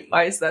gravity.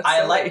 Why is that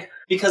silly?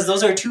 Because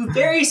those are two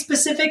very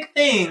specific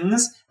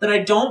things that I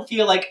don't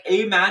feel like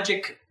a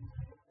magic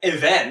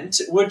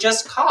event would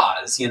just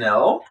cause, you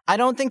know? I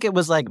don't think it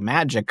was like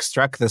magic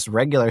struck this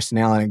regular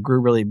snail and it grew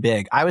really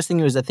big. I was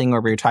thinking it was a thing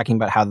where we were talking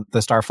about how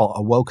the Starfall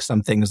awoke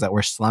some things that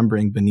were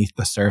slumbering beneath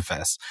the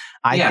surface.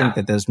 I think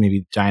that this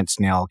maybe giant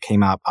snail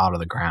came up out of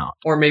the ground.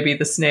 Or maybe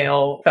the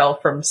snail fell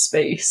from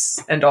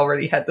space and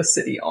already had the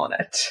city on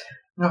it.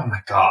 Oh my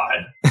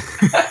god.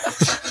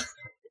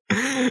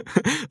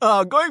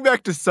 Going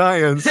back to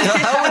science,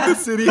 how would the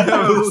city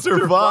have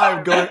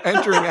survived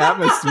entering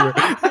atmosphere?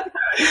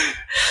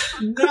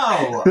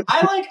 No,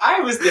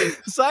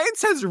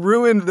 Science has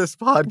ruined this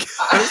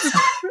podcast.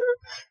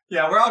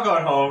 Yeah, we're all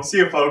going home. See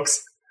you,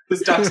 folks.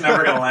 This duck's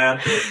never gonna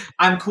land.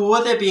 I'm cool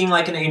with it being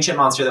like an ancient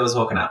monster that was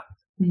woken up.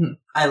 Mm-hmm.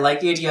 I like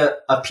the idea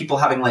of people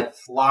having like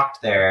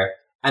flocked there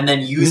and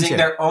then using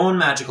their own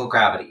magical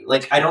gravity.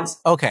 Like, I don't...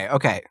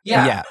 Okay.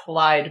 Yeah.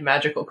 Applied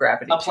magical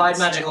gravity. Applied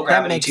magical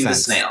gravity to the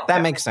snail.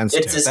 That makes sense,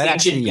 It's too. this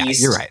ancient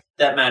beast you're right.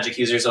 that magic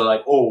users are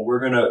like, oh, we're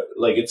gonna...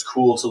 Like, it's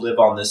cool to live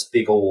on this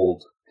big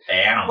old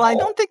animal. Well, I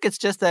don't think it's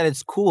just that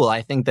it's cool.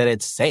 I think that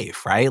it's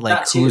safe, right?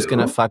 Like, who's going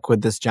to fuck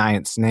with this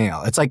giant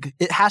snail? It's like,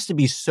 it has to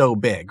be so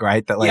big,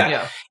 right? That, like,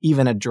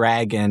 even a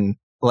dragon...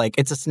 Like,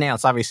 it's a snail.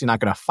 It's obviously not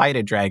going to fight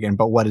a dragon,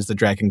 but what is the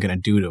dragon going to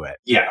do to it?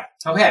 Yeah.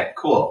 Okay,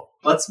 cool.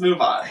 Let's move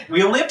on.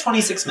 We only have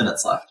 26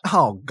 minutes left.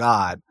 Oh,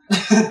 God.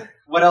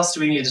 What else do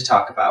we need to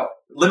talk about?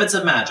 Limits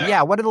of magic.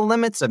 Yeah, what are the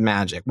limits of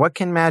magic? What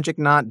can magic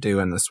not do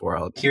in this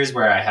world? Here's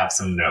where I have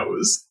some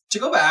no's. To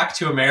go back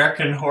to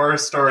American Horror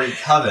Story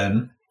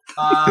Coven,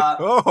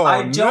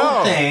 I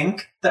don't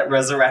think that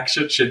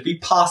resurrection should be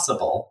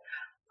possible.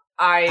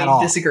 I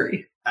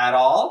disagree. At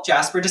all?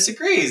 Jasper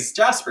disagrees.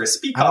 Jasper,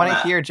 speak on that. I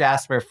want to hear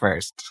Jasper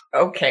first.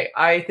 Okay,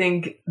 I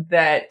think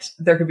that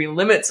there could be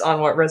limits on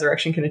what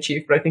resurrection can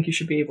achieve, but I think you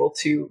should be able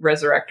to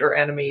resurrect or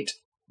animate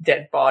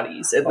dead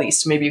bodies, at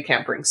least. Maybe you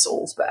can't bring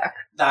souls back.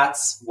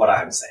 That's what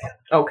I'm saying.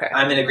 Okay.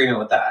 I'm in agreement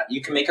with that.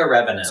 You can make a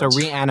revenant. So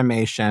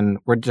reanimation,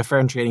 we're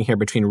differentiating here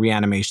between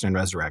reanimation and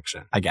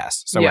resurrection, I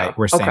guess. So right,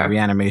 we're saying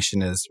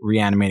reanimation is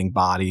reanimating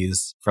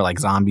bodies for like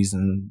zombies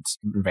and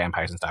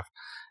vampires and stuff.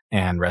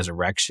 and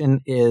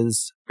resurrection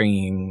is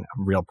bringing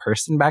a real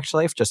person back to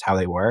life, just how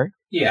they were.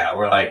 Yeah,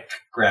 where like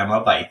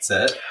grandma bites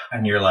it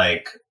and you're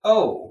like,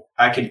 oh,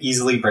 I could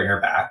easily bring her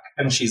back.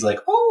 And she's like,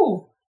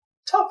 oh,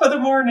 top of the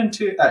morning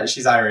to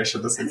she's Irish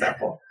in this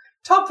example.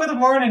 Top of the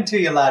morning to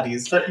you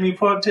laddies. Let me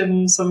pop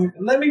in some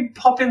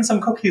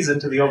cookies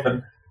into the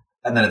oven.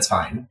 And then it's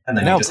fine. And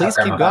then No, you just please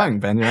have keep grandma going,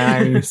 Ben.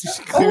 I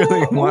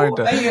clearly wanted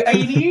to. I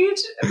need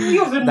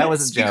the oven That was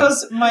mitts a joke.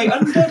 because my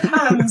undead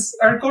hands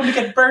are going to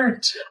get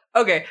burnt.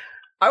 Okay,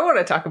 I want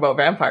to talk about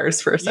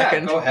vampires for a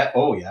second. Yeah, go ahead.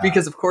 Oh, yeah.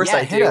 Because of course Yeah,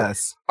 I hit do.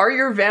 us. Are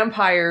your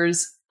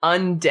vampires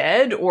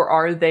undead or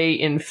are they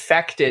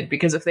infected?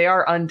 Because if they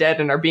are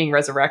undead and are being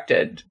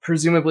resurrected,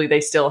 presumably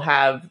they still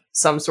have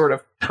some sort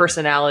of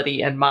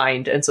personality and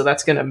mind, and so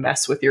that's going to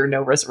mess with your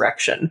no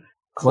resurrection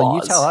clause. Well,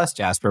 you tell us,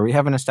 Jasper. We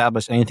haven't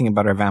established anything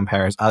about our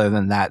vampires other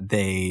than that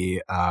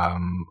they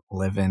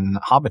live in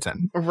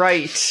Hobbiton.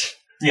 Right.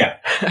 Yeah.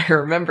 I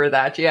remember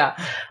that, yeah.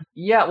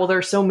 Yeah, well, there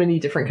are so many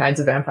different kinds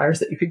of vampires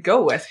that you could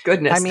go with.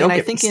 Goodness, I mean, don't I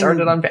get think me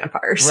started on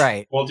vampires.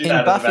 Right. We'll do In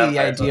that Buffy, in the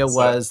idea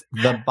was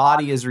the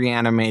body is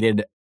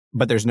reanimated,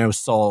 but there's no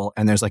soul,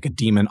 and there's like a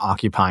demon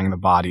occupying the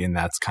body, and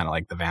that's kind of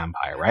like the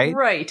vampire, right?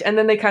 Right, and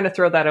then they kind of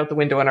throw that out the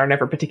window and are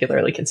never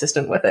particularly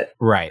consistent with it.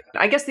 Right.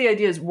 I guess the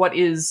idea is, what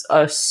is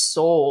a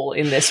soul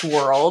in this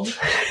world?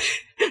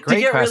 To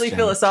Great get really question.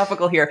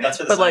 philosophical here. That's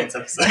for the but science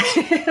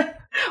episode.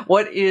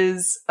 what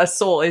is a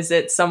soul? Is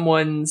it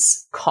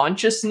someone's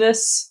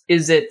consciousness?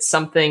 Is it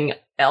something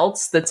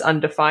else that's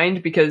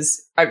undefined?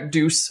 Because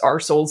are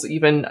souls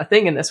even a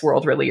thing in this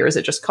world, really? Or is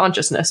it just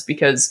consciousness?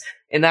 Because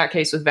in that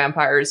case with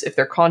vampires, if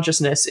their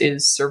consciousness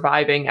is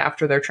surviving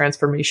after their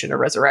transformation or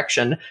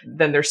resurrection,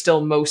 then they're still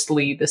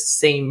mostly the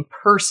same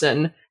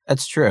person.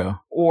 That's true.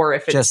 Or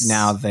if it's Just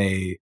now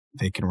they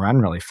can run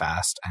really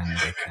fast, and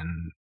they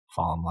can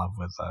fall in love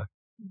with a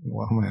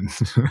woman.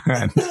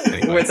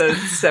 Anyways. with a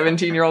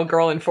 17-year-old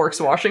girl in Forks,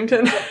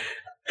 Washington.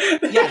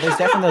 Yeah, there's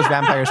definitely those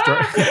vampire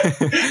stories.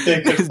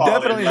 They could There's fall in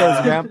definitely love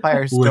those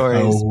vampire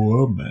stories.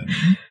 woman.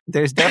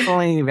 There's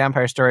definitely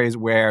vampire stories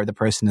where the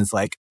person is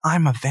like,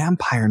 I'm a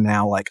vampire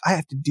now. Like, I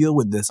have to deal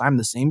with this. I'm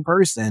the same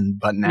person,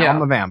 but now Yeah.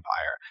 I'm a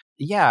vampire.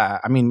 Yeah,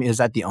 I mean, is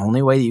that the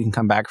only way that you can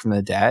come back from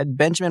the dead?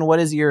 Benjamin, what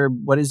is your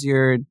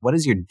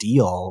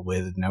deal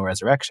with no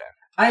resurrection?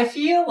 I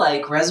feel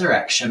like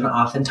resurrection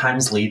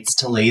oftentimes leads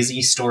to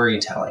lazy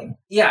storytelling.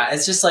 Yeah,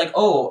 it's just like,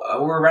 oh,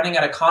 we're running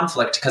out of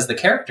conflict because the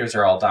characters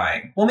are all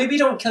dying. Well, maybe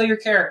don't kill your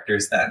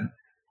characters then.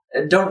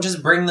 Don't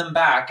just bring them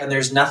back and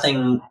there's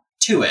nothing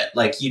to it.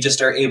 Like, you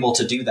just are able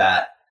to do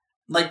that.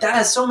 Like, that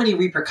has so many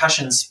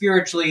repercussions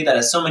spiritually, that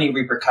has so many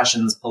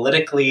repercussions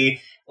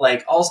politically.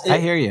 Like, also, I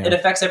hear you. It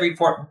affects every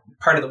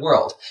part of the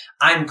world.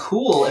 I'm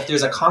cool if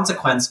there's a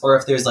consequence or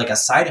if there's like a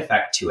side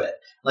effect to it.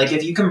 Like,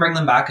 if you can bring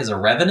them back as a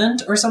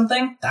revenant or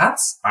something,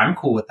 I'm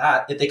cool with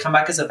that. If they come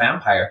back as a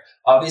vampire,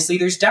 obviously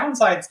there's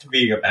downsides to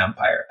being a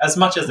vampire as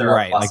much as there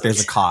are pluses. Like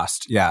there's a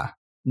cost. Yeah.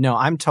 No,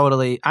 I'm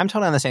totally on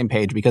the same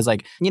page because,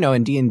 like, you know,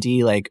 in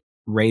D&D, like,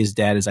 Raise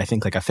Dead is, I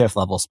think, like a 5th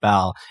level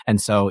spell.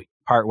 And so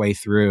partway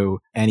through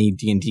any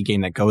D&D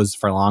game that goes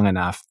for long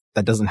enough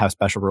that doesn't have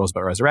special rules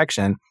about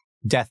resurrection,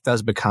 death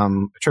does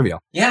become trivial.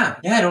 Yeah,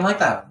 I don't like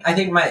that. I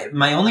think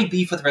my only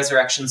beef with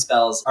resurrection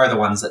spells are the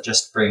ones that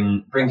just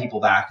bring people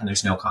back and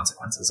there's no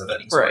consequences of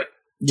any sort. Right.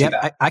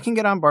 Yeah, I can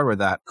get on board with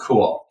that.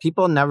 Cool.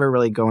 People never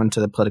really go into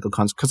the political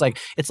consequences because, like,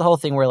 it's the whole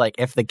thing where, like,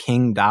 if the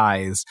king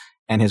dies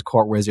and his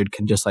court wizard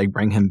can just, like,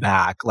 bring him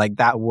back, like,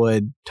 that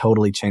would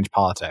totally change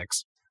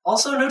politics.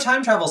 Also, no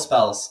time travel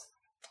spells.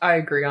 I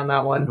agree on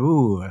that one.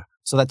 Ooh,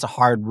 so that's a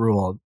hard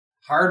rule.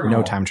 Hard rule.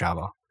 No time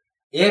travel.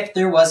 If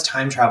there was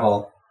time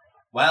travel,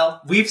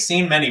 well, we've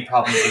seen many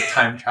problems with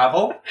time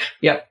travel.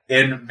 Yep.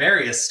 In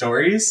various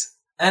stories.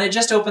 And it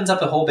just opens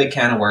up a whole big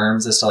can of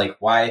worms as to, like,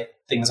 why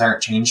things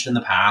aren't changed in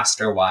the past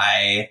or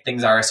why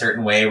things are a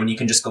certain way when you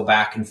can just go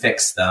back and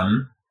fix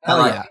them. And, Hell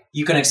like, yeah.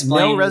 you can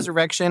explain. No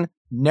resurrection,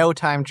 no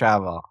time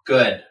travel.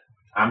 Good.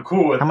 I'm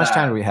cool with that. How much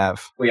time do we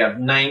have? We have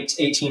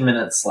 18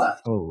 minutes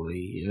left.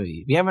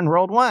 Holy, we haven't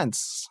rolled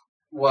once.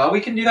 Well,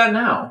 we can do that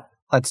now.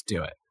 Let's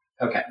do it.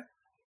 Okay.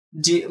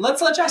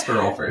 Let's let Jasper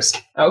roll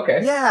first. Okay.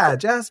 Yeah,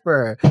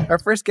 Jasper, our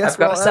first guest I've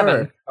got a roll 7.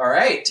 ever. All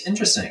right,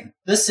 interesting.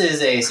 This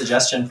is a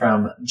suggestion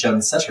from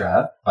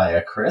Joncetera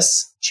via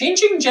Chris.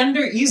 Changing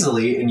gender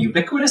easily in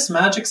ubiquitous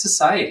magic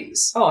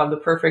societies. Oh, I'm the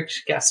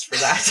perfect guest for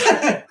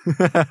that.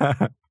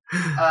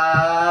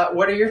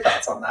 What are your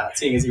thoughts on that,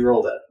 seeing as you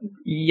rolled it?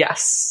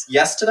 Yes.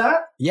 Yes to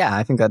that? Yeah,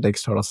 I think that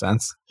makes total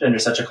sense.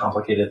 Gender's such a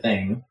complicated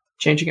thing.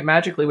 Changing it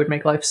magically would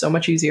make life so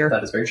much easier.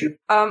 That is very true.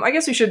 I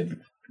guess we should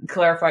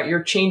clarify.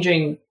 You're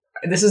changing...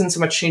 This isn't so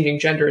much changing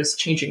gender as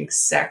changing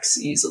sex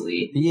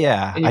easily.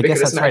 Yeah, In I guess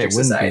ubiquitous that's right. It magic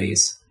wouldn't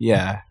societies. be.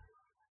 Yeah,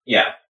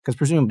 Yeah, because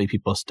presumably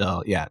people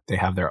still, they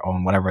have their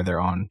own, whatever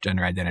their own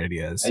gender identity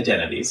is.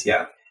 identities,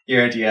 yeah.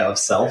 Your idea of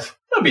self.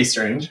 That'd be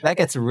strange. That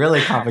gets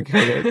really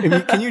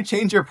complicated. Can you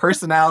change your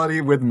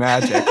personality with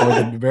magic,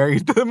 or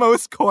the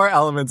most core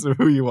elements of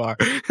who you are?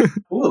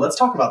 Ooh, let's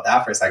talk about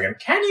that for a second.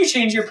 Can you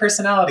change your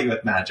personality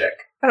with magic?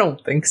 I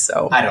don't think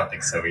so. I don't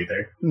think so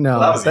either. No,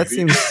 Well, that that was easy.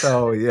 seems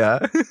so, yeah.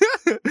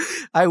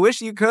 I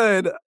wish you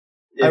could.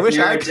 If I wish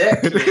you're I a dick,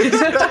 could. you're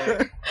just a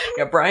dick.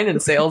 Yeah, Brian in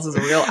sales is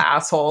a real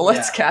asshole.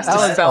 Let's Yeah. cast I a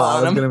was- spell I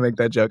on was him. going to make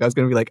that joke. I was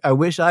going to be like, I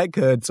wish I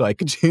could so I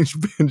could change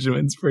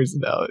Benjamin's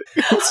personality.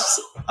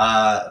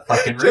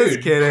 Fucking Just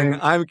rude. kidding.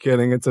 I'm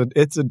kidding. It's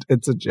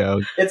a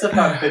joke. It's a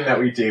fun thing that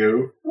we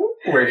do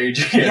where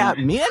Adrian Yeah,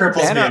 me and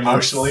cripples Ben me are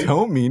emotionally.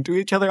 so mean to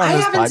each other on I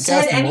this haven't podcast.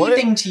 said What-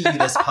 anything to you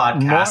this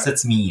podcast More-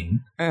 that's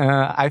mean.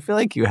 I feel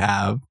like you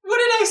have. What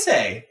did I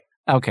say?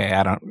 Okay,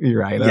 I don't. You're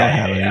right. I Yeah, don't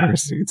have yeah. any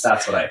receipts.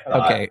 That's what I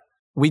thought. Okay,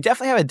 we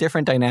definitely have a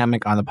different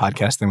dynamic on the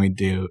podcast than we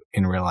do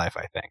in real life.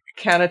 I think.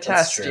 Can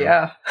attest, true.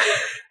 yeah.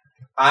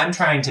 I'm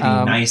trying to be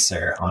Um,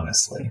 nicer,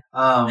 honestly.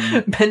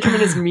 Benjamin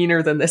is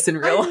meaner than this in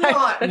real I'm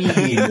life. not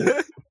mean.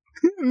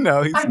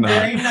 No, he's I'm not.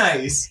 very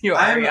nice. You are,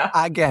 I'm yeah.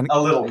 Again, a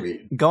little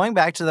mean. going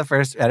back to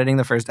editing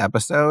the first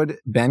episode,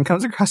 Ben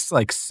comes across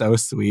like so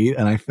sweet,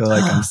 and I feel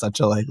like I'm such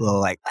a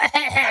little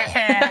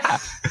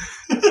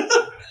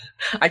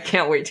I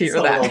can't wait to He's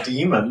hear a that. little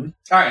demon.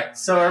 All right,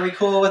 so are we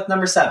cool with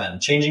number 7?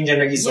 Changing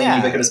gender easily, Yeah.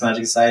 ubiquitous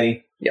magic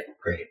society? Yep.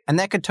 Great. And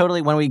that could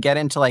totally, when we get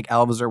into like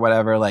elves or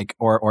whatever, like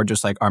or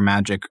just like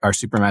our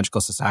super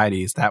magical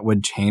societies, that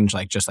would change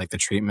like just like the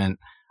treatment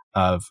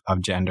of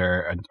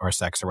gender or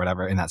sex or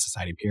whatever in that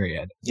society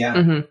period. Yeah.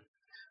 Mhm.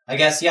 I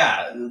guess,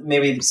 yeah,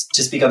 maybe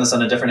to speak on this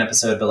on a different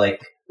episode, but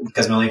like,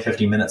 because we only have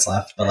 15 minutes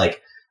left, but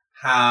like,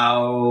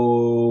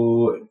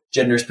 how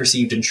gender is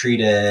perceived and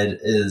treated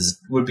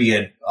would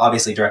be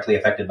obviously directly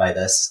affected by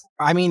this.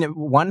 I mean,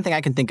 one thing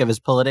I can think of is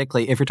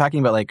politically, if you're talking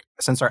about like,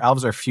 since our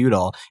elves are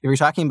feudal, if you're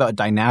talking about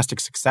dynastic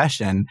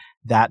succession,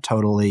 that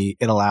totally,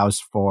 it allows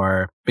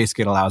for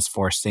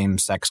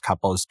same-sex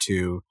couples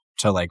to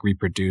like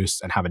reproduce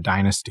and have a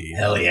dynasty.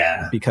 Hell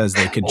yeah. Because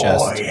they could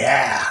just,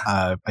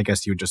 yeah. I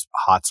guess you would just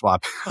hot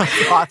swap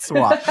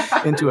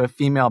into a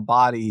female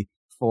body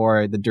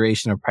for the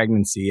duration of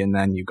pregnancy, and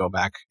then you go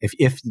back if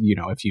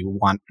you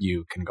want,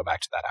 you can go back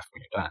to that after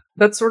when you're done.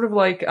 That's sort of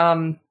like,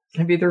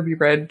 have either of you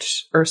read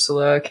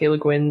Ursula K. Le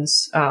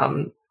Guin's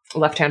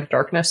Left Hand of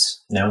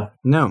Darkness? No.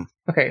 No.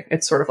 Okay,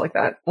 it's sort of like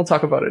that. We'll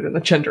talk about it in the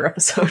gender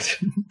episode.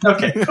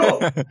 Okay,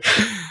 cool.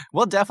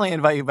 We'll definitely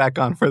invite you back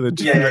on for the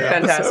Yeah.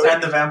 Fantastic. Episode.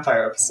 And the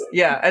vampire episode.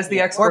 Yeah, as the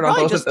expert on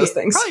probably both of just those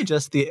things. Probably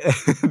just the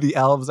the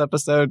elves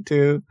episode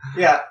too.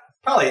 Yeah,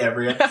 probably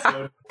every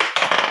episode.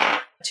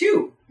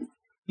 2.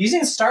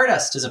 Using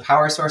stardust as a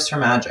power source for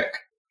magic.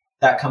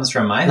 That comes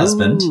from my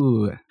husband.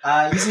 Ooh.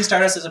 Using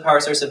stardust as a power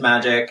source of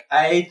magic.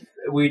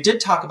 We did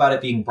talk about it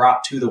being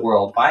brought to the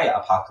world via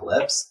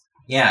Apocalypse.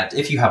 Yeah,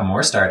 if you have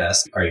more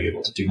stardust, are you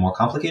able to do more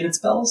complicated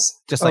spells?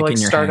 Just Or like in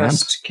your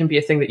Stardust hand. can be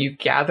a thing that you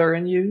gather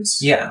and use.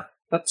 Yeah.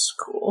 That's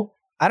cool.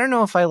 I don't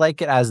know if I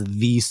like it as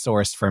the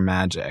source for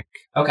magic,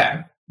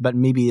 Okay. but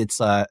maybe it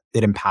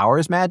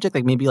empowers magic.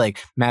 Like maybe like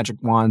magic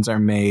wands are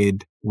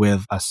made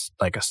with a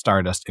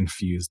stardust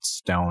infused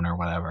stone or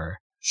whatever.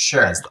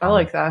 Sure. as, I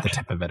like that. the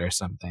tip of it or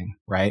something,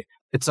 right?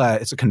 It's a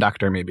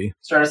conductor maybe.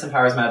 Stardust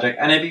empowers magic,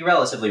 and it'd be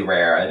relatively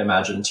rare, I'd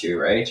imagine, too,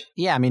 right?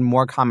 Yeah, I mean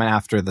more common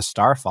after the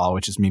Starfall,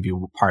 which is maybe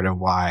part of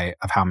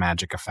how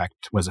magic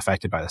was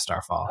affected by the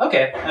Starfall.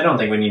 Okay, I don't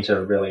think we need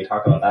to really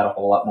talk about that a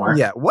whole lot more.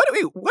 Yeah, what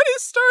is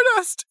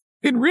Stardust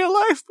in real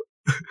life?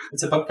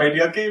 It's a book by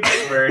Neil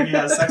Gaiman where he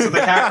has sex with a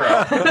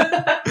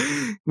cat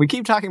girl. We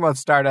keep talking about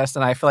Stardust,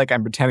 and I feel like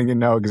I'm pretending to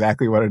know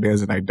exactly what it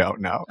is, and I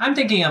don't know. I'm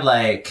thinking of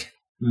like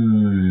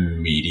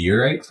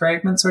meteorite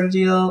fragment sort of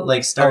deal,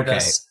 like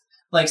Stardust.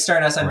 Like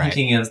Stardust, I'm Right.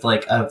 thinking of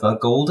like of a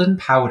golden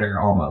powder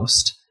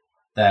almost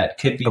that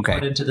could be Okay.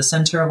 put into the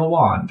center of a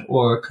wand,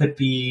 or could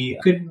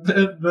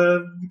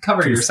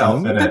cover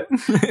yourself in it,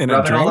 in a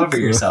rub it all drink? over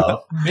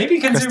yourself. Maybe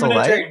consume Crystal it in a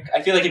Light? drink.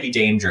 I feel like it'd be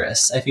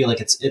dangerous. I feel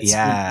like it's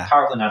Yeah.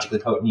 powerfully magically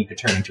potent. You could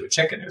turn into a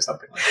chicken or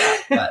something like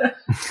that.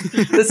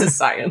 But This is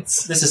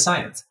science. this is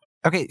science.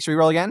 Okay, should we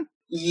roll again?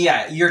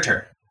 Yeah, your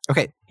turn.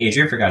 Okay.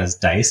 Adrian forgot his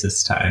dice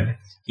this time.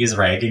 He was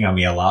ragging on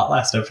me a lot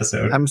last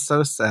episode. I'm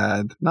so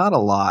sad. Not a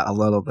lot, a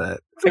little bit.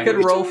 I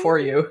could roll for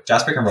you.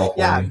 Jasper can roll for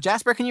Yeah, me.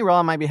 Jasper, can you roll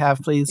on my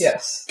behalf, please?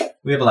 Yes.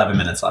 We have 11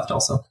 minutes left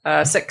also.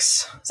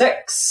 6.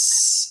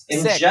 6.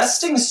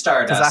 Ingesting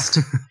Stardust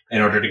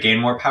in order to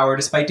gain more power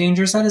despite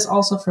dangers. That is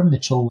also from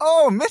Mitchell.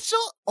 Oh, Mitchell!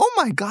 Oh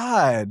my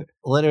God!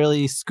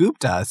 Literally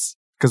scooped us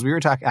because we were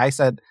talking. I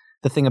said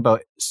the thing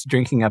about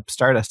drinking up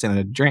Stardust in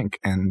a drink,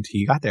 and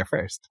he got there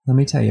first. Let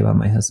me tell you about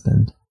my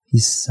husband.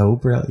 He's so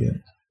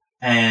brilliant.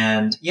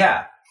 And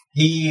yeah,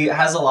 he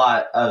has a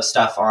lot of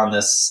stuff on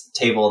this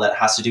table that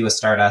has to do with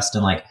Stardust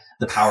and like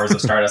the powers of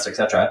Stardust,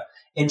 etc.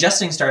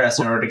 Ingesting Stardust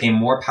in order to gain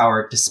more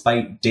power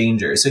despite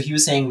danger. So he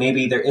was saying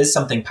maybe there is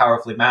something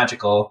powerfully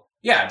magical.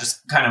 Yeah, just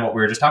kind of what we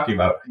were just talking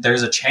about.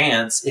 There's a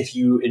chance if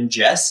you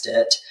ingest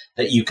it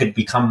that you could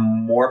become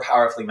more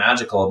powerfully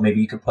magical. Maybe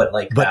you could put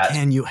like But that.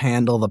 can you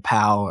handle the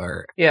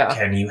power? Yeah.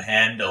 Can you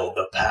handle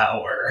the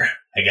power?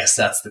 I guess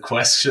that's the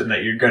question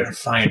that you're going to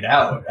find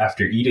out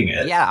after eating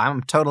it. Yeah,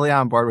 I'm totally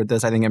on board with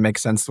this. I think it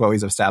makes sense what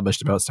we've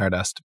established about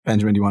Stardust.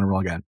 Benjamin, do you want to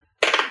roll again?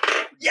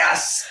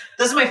 Yes!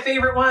 This is my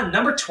favorite one.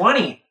 Number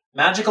 20.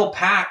 Magical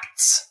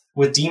Pacts.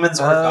 with demons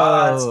or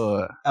gods,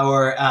 Oh,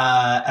 or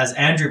as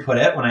Andrew put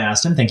it when I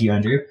asked him, thank you,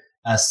 Andrew,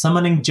 a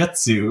summoning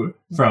jutsu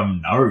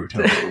from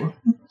Naruto.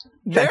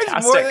 there's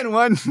Fantastic. more than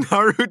one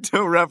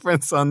Naruto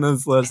reference on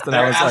this list, and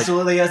There I was like,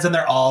 absolutely is, and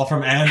they're all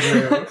from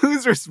Andrew.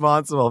 who's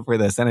responsible for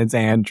this? And it's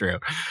Andrew.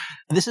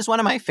 This is one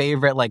of my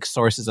favorite like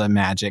sources of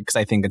magic because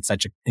I think it's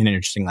such an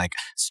interesting like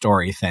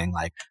story thing.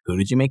 Like, who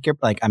did you make your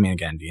like? I mean,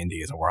 again, D&D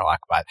is a warlock,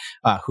 but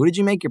who did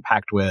you make your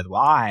pact with?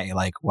 Why?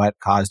 Like, what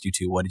caused you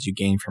to? What did you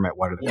gain from it?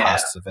 What are the Yeah.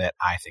 costs of it?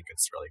 I think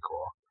it's really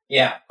cool.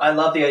 Yeah, I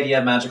love the idea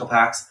of magical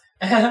pacts.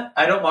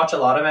 I don't watch a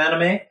lot of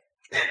anime,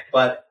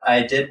 but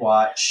I did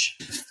watch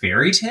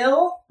Fairy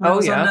Tale when it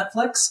was on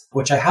Netflix,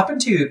 which I happen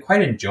to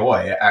quite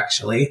enjoy,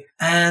 actually.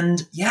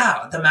 And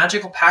yeah, the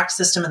magical pact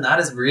system in that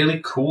is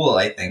really cool,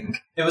 I think.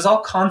 It was all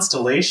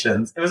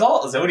constellations. It was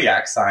all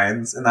zodiac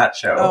signs in that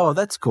show. Oh,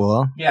 that's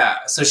cool. Yeah,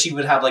 so she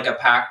would have like a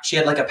pact. She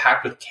had like a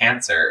pact with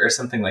Cancer or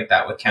something like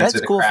that, with Cancer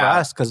That's the cool for crab.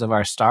 us because of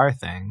our star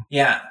thing,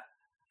 Yeah.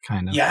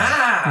 kind of.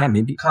 Yeah. Yeah,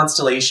 maybe.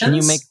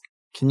 Constellations.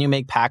 Can you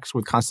make pacts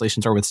with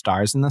constellations or with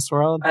stars in this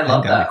world? I think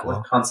love that'd that be cool.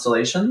 with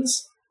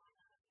constellations.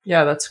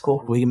 Yeah, that's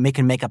cool. We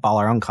can make up all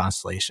our own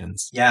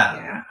constellations.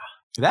 Yeah.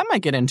 That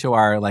might get into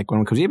our like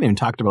because we haven't even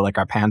talked about like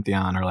our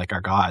pantheon or like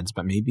our gods,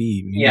 but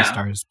maybe Yeah.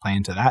 stars play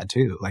into that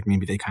too. Like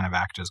maybe they kind of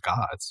act as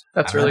gods.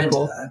 That's I'm really into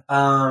cool.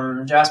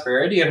 that.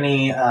 Jasper, do you have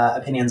any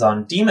opinions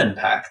on demon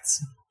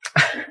pacts?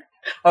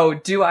 Oh,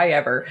 do I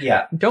ever?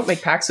 Yeah. Don't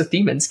make pacts with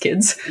demons,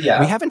 kids.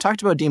 Yeah. We haven't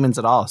talked about demons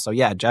at all, so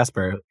yeah,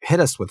 Jasper, hit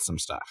us with some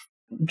stuff.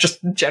 Just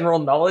general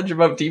knowledge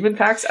about demon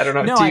pacts? I don't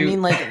know. No, do I you-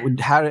 mean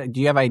like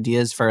do you have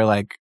ideas for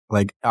like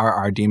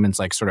are demons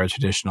like sort of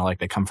traditional, like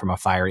they come from a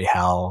fiery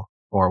hell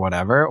or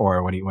whatever,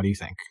 or what do you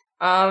think?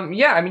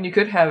 Yeah, I mean, you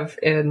could have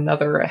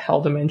another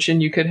hell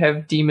dimension. You could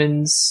have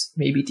demons.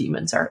 Maybe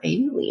demons are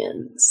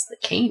aliens that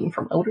came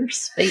from outer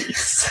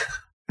space.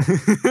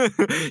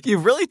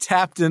 You've really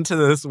tapped into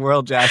this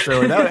world, Jasper,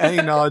 without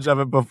any knowledge of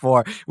it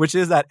before, which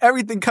is that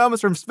everything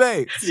comes from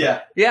space.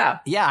 Yeah. Yeah.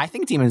 Yeah, I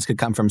think demons could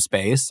come from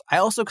space. I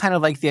also kind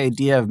of like the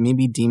idea of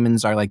maybe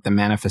demons are like the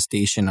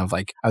manifestation of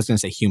like, I was going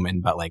to say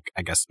human, but like,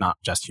 I guess not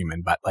just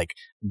human, but like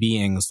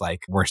beings like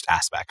worst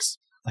aspects,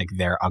 like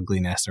their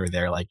ugliness or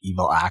their like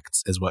evil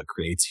acts is what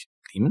creates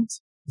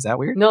demons. Is that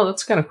weird? No,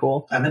 that's kind of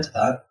cool. I'm into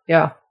that.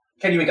 Yeah.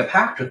 Can you make a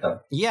pact with them?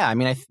 Yeah, I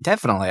mean,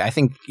 definitely. I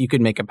think you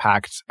could make a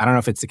pact. I don't know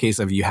if it's the case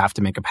of you have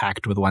to make a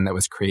pact with one that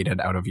was created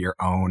out of your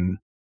own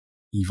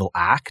evil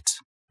act.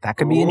 That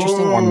could be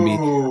interesting. Or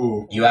maybe,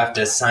 Ooh. You have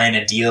to sign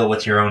a deal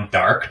with your own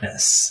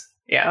darkness.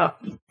 Yeah.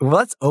 well,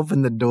 let's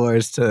open the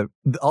doors to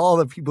all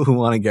the people who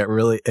want to get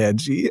really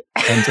edgy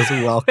and just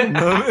welcome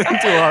them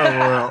into our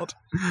world.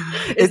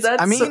 Is that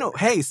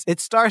Hey,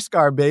 it's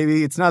Starscar,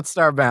 baby. It's not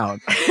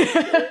Starbound.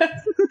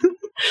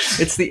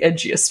 It's the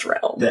edgiest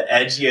realm. The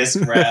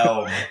edgiest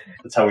realm.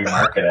 That's how we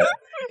market it.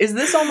 Is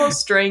this almost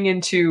straying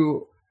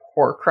into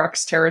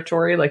Horcrux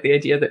territory? Like the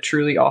idea that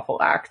truly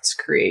awful acts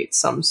create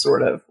some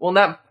sort of... Well,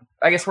 not...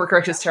 I guess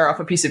Horcruxes tear off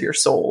a piece of your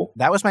soul.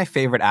 That was my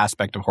favorite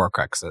aspect of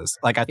Horcruxes.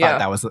 Like, I thought Yeah.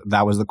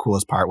 that was the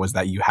coolest part, was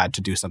that you had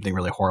to do something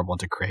really horrible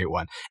to create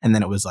one. And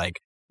then it was like,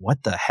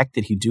 what the heck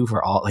did he do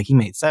for all... Like, he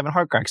made 7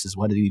 Horcruxes.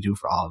 What did he do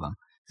for all of them?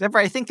 Except for,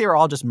 I think they were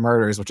all just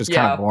murders, which is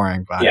kind Yeah. of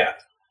boring. But Yeah.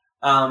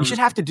 you should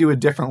have to do a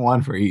different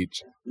one for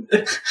each.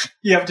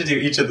 You have to do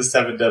each of the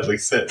 7 deadly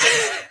sins.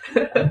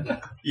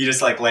 You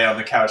just like lay on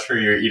the couch where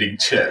you're eating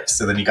chips,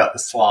 and then you got the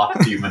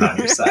sloth demon on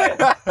your side.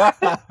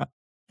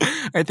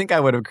 I think I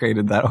would have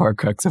created that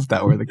Horcrux if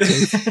that were the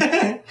case.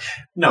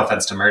 No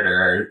offense to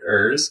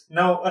murderers.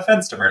 No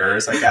offense to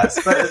murderers, I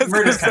guess. But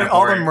murder's kind of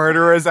all the boring.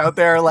 murderers out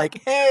there are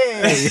like,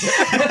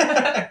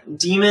 hey.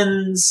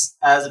 Demons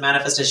as a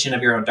manifestation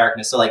of your own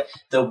darkness. So like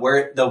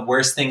the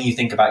worst thing you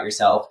think about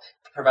yourself,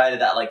 provided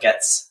that like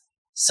gets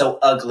so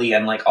ugly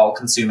and like all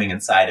consuming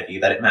inside of you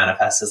that it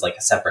manifests as like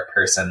a separate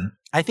person.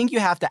 I think you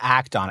have to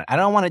act on it. I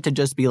don't want it to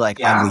just be like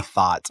Yeah. ugly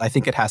thoughts. I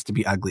think it has to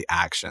be ugly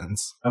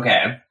actions.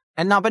 Okay.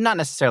 And but not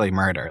necessarily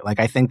murder. Like,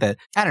 I think that,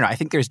 I don't know, I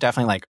think there's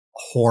definitely like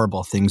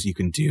horrible things you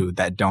can do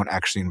that don't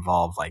actually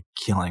involve like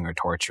killing or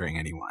torturing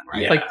anyone,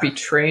 right? Yeah. Like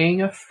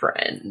betraying a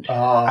friend.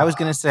 I was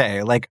going to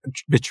say, like,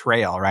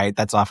 betrayal, right?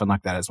 That's often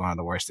looked at as one of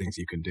the worst things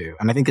you can do.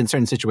 And I think in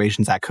certain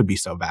situations that could be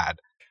so bad.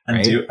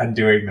 Right?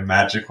 undoing the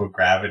magical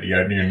gravity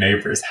on your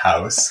neighbor's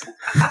house.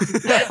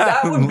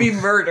 That would be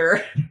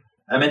murder.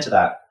 I'm into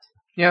that.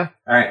 Yeah.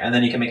 All right, and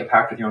then you can make a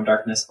pact with your own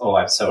darkness. Oh,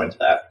 I'm so into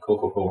that.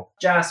 Cool.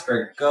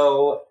 Jasper,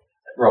 go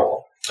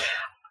roll.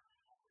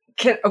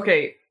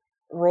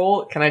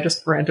 Roll. Can I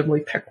just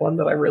randomly pick one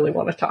that I really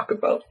want to talk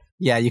about?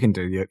 Yeah, you can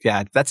do.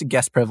 Yeah, that's a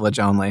guest privilege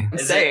only. I'm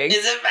saying.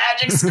 Is it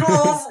magic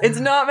schools? It's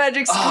not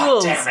magic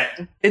Oh, schools. damn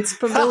it. It's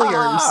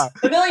familiars.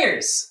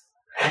 Familiars.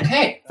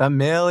 Okay.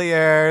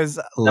 Familiars.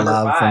 Number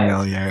Love 5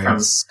 familiars. from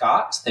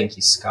Scott. Thank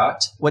you,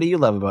 Scott. What do you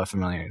love about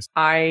familiars?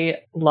 I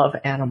love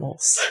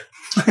animals.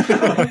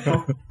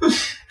 I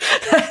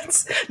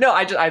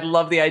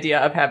love the idea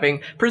of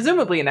having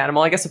presumably an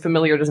animal. I guess a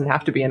familiar doesn't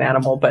have to be an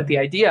animal, but the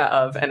idea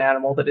of an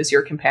animal that is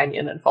your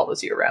companion and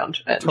follows you around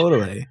and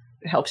Totally.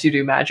 helps you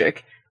do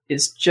magic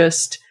is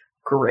just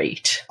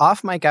great.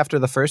 Off mic, after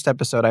the first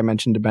episode, I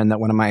mentioned to Ben that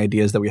one of my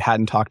ideas that we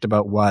hadn't talked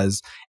about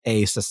was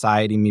a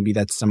society maybe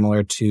that's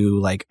similar to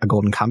like a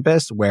Golden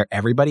Compass, where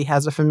everybody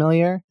has a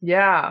familiar.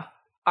 Yeah,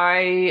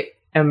 I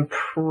am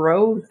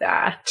pro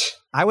that.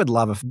 I would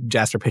love if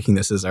Jasper picking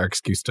this as our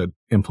excuse to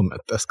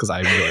implement this, because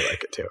I really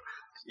like it too.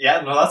 Yeah,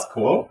 no, that's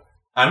cool.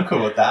 I'm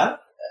cool with that.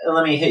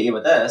 Let me hit you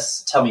with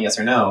this. Tell me yes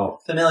or no.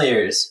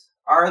 Familiars,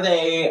 are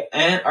they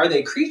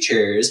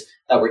creatures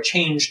that were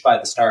changed by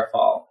the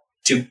starfall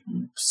to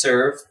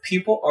serve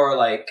people, or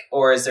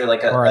is there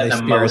like Or are an they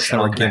spirits that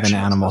emotional were given connection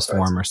with animal those sorts?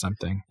 form or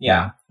something?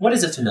 Yeah. What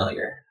is a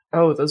familiar?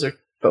 Oh, those are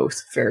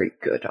both very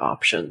good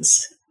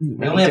options.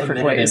 We only have a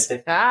minute and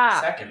 50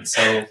 seconds,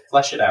 so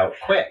flesh it out.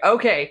 Quick.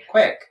 Okay.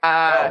 Quick.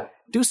 Uh, Go.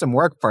 Do some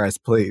work for us,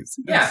 please.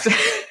 Yeah.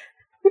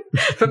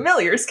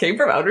 Familiars came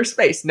from outer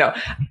space. No,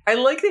 I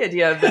like the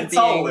idea of them It's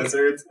being all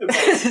lizards.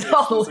 It's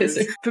all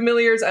lizards.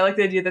 Familiars. I like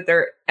the idea that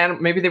they're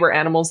maybe they were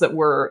animals that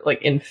were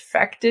like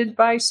infected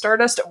by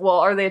stardust. Well,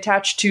 are they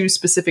attached to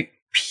specific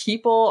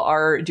people?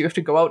 Do you have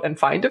to go out and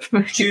find a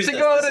familiar? Do you have to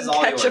go out and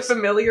catch a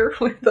familiar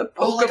with a Pokeball?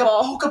 Oh, like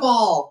a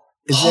Pokeball.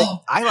 Is it?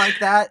 I like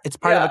that. It's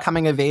part of a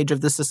coming of age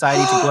of the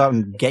society to go out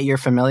and get your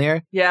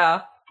familiar.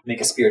 Yeah.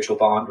 Make a spiritual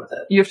bond with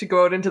it. You have to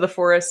go out into the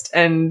forest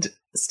and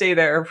stay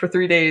there for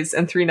 3 days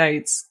and 3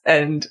 nights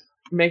and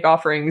make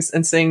offerings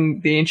and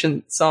sing the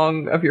ancient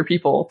song of your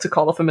people to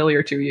call a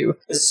familiar to you.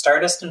 Is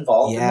Stardust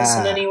involved in this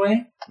in any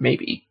way?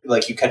 Maybe.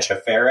 Like you catch a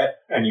ferret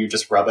and you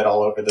just rub it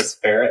all over this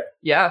ferret?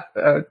 Yeah,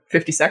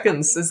 50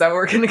 seconds. Is that what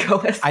we're going to go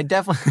with? I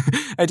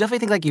definitely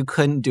think like you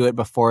couldn't do it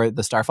before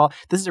the starfall.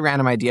 This is a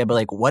random idea, but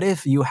like, what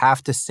if you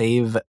have to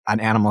save an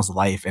animal's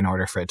life in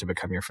order for it to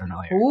become your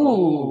familiar?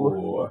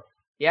 Ooh.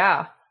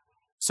 Yeah.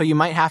 So you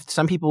might have to,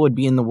 some people would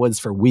be in the woods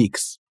for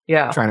weeks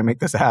trying to make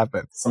this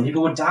happen. Some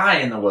people would die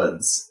in the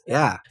woods.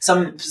 Yeah.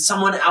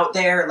 Someone out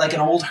there, like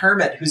an old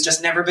hermit who's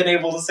just never been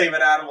able to save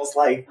an animal's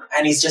life.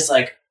 And he's just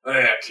like,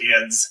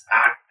 kids,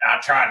 I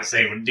tried to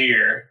save a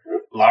deer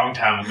a long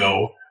time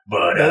ago,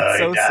 but That's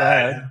so it died.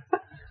 sad.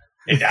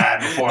 It died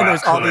before And I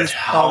there's could. I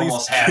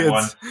almost had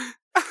one.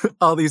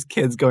 All these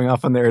kids going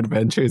off on their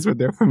adventures with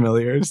their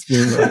familiars,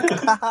 being like,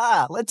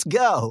 haha, let's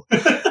go.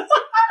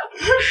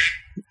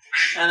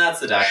 And that's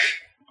the duck.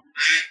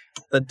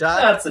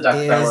 That's the duck,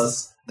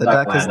 fellas. The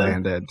duck has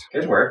landed.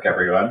 Good work,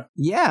 everyone.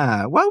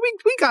 Yeah. Well,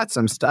 we got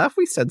some stuff.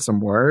 We said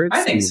some words.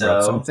 I think we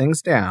wrote some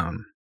things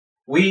down.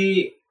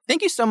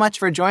 Thank you so much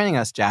for joining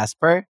us,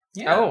 Jasper.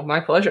 Yeah. Oh,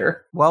 my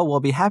pleasure. Well, we'll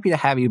be happy to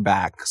have you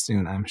back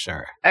soon, I'm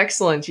sure.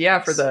 Excellent. Yeah,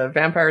 for the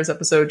vampires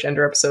episode,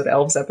 gender episode,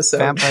 elves episode.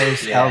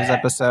 Vampires, elves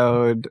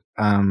episode,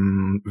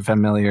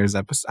 familiars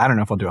episode. I don't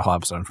know if we'll do a whole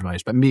episode on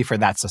familiars, but maybe for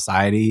that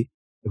society,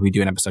 if we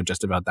do an episode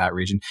just about that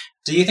region.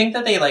 Do you think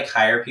that they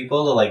hire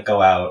people to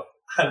go out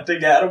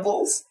hunting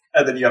animals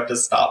and then you have to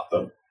stop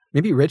them?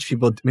 Maybe rich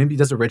people. Maybe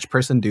does a rich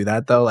person do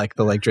that though? Like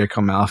the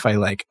Draco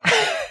Malfoy,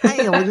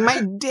 hey,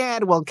 my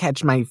dad will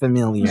catch my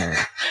familiar.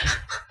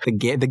 the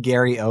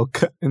Gary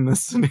Oak in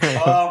this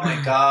scenario. Oh my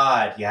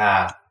god,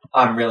 yeah.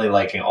 I'm really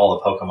liking all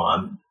the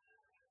Pokemon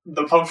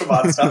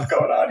stuff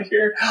going on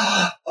here.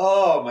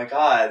 Oh my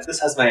god, this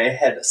has my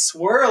head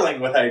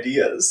swirling with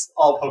ideas,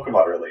 all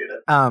Pokemon related.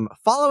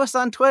 Follow us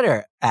on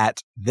Twitter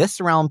at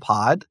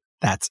ThisRealmPod.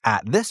 That's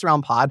at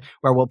ThisRealmPod,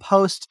 where we'll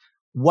post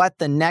what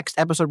the next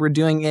episode we're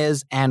doing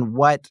is and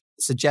what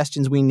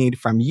suggestions we need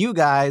from you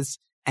guys.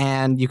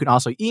 And you can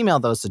also email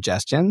those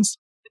suggestions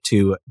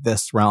to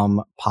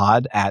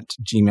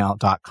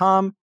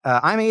thisrealmpod@gmail.com.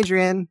 I'm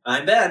Adrian.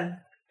 I'm Ben.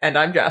 And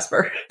I'm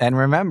Jasper. And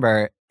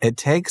remember, it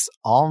takes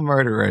all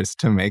murderers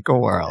to make a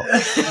world.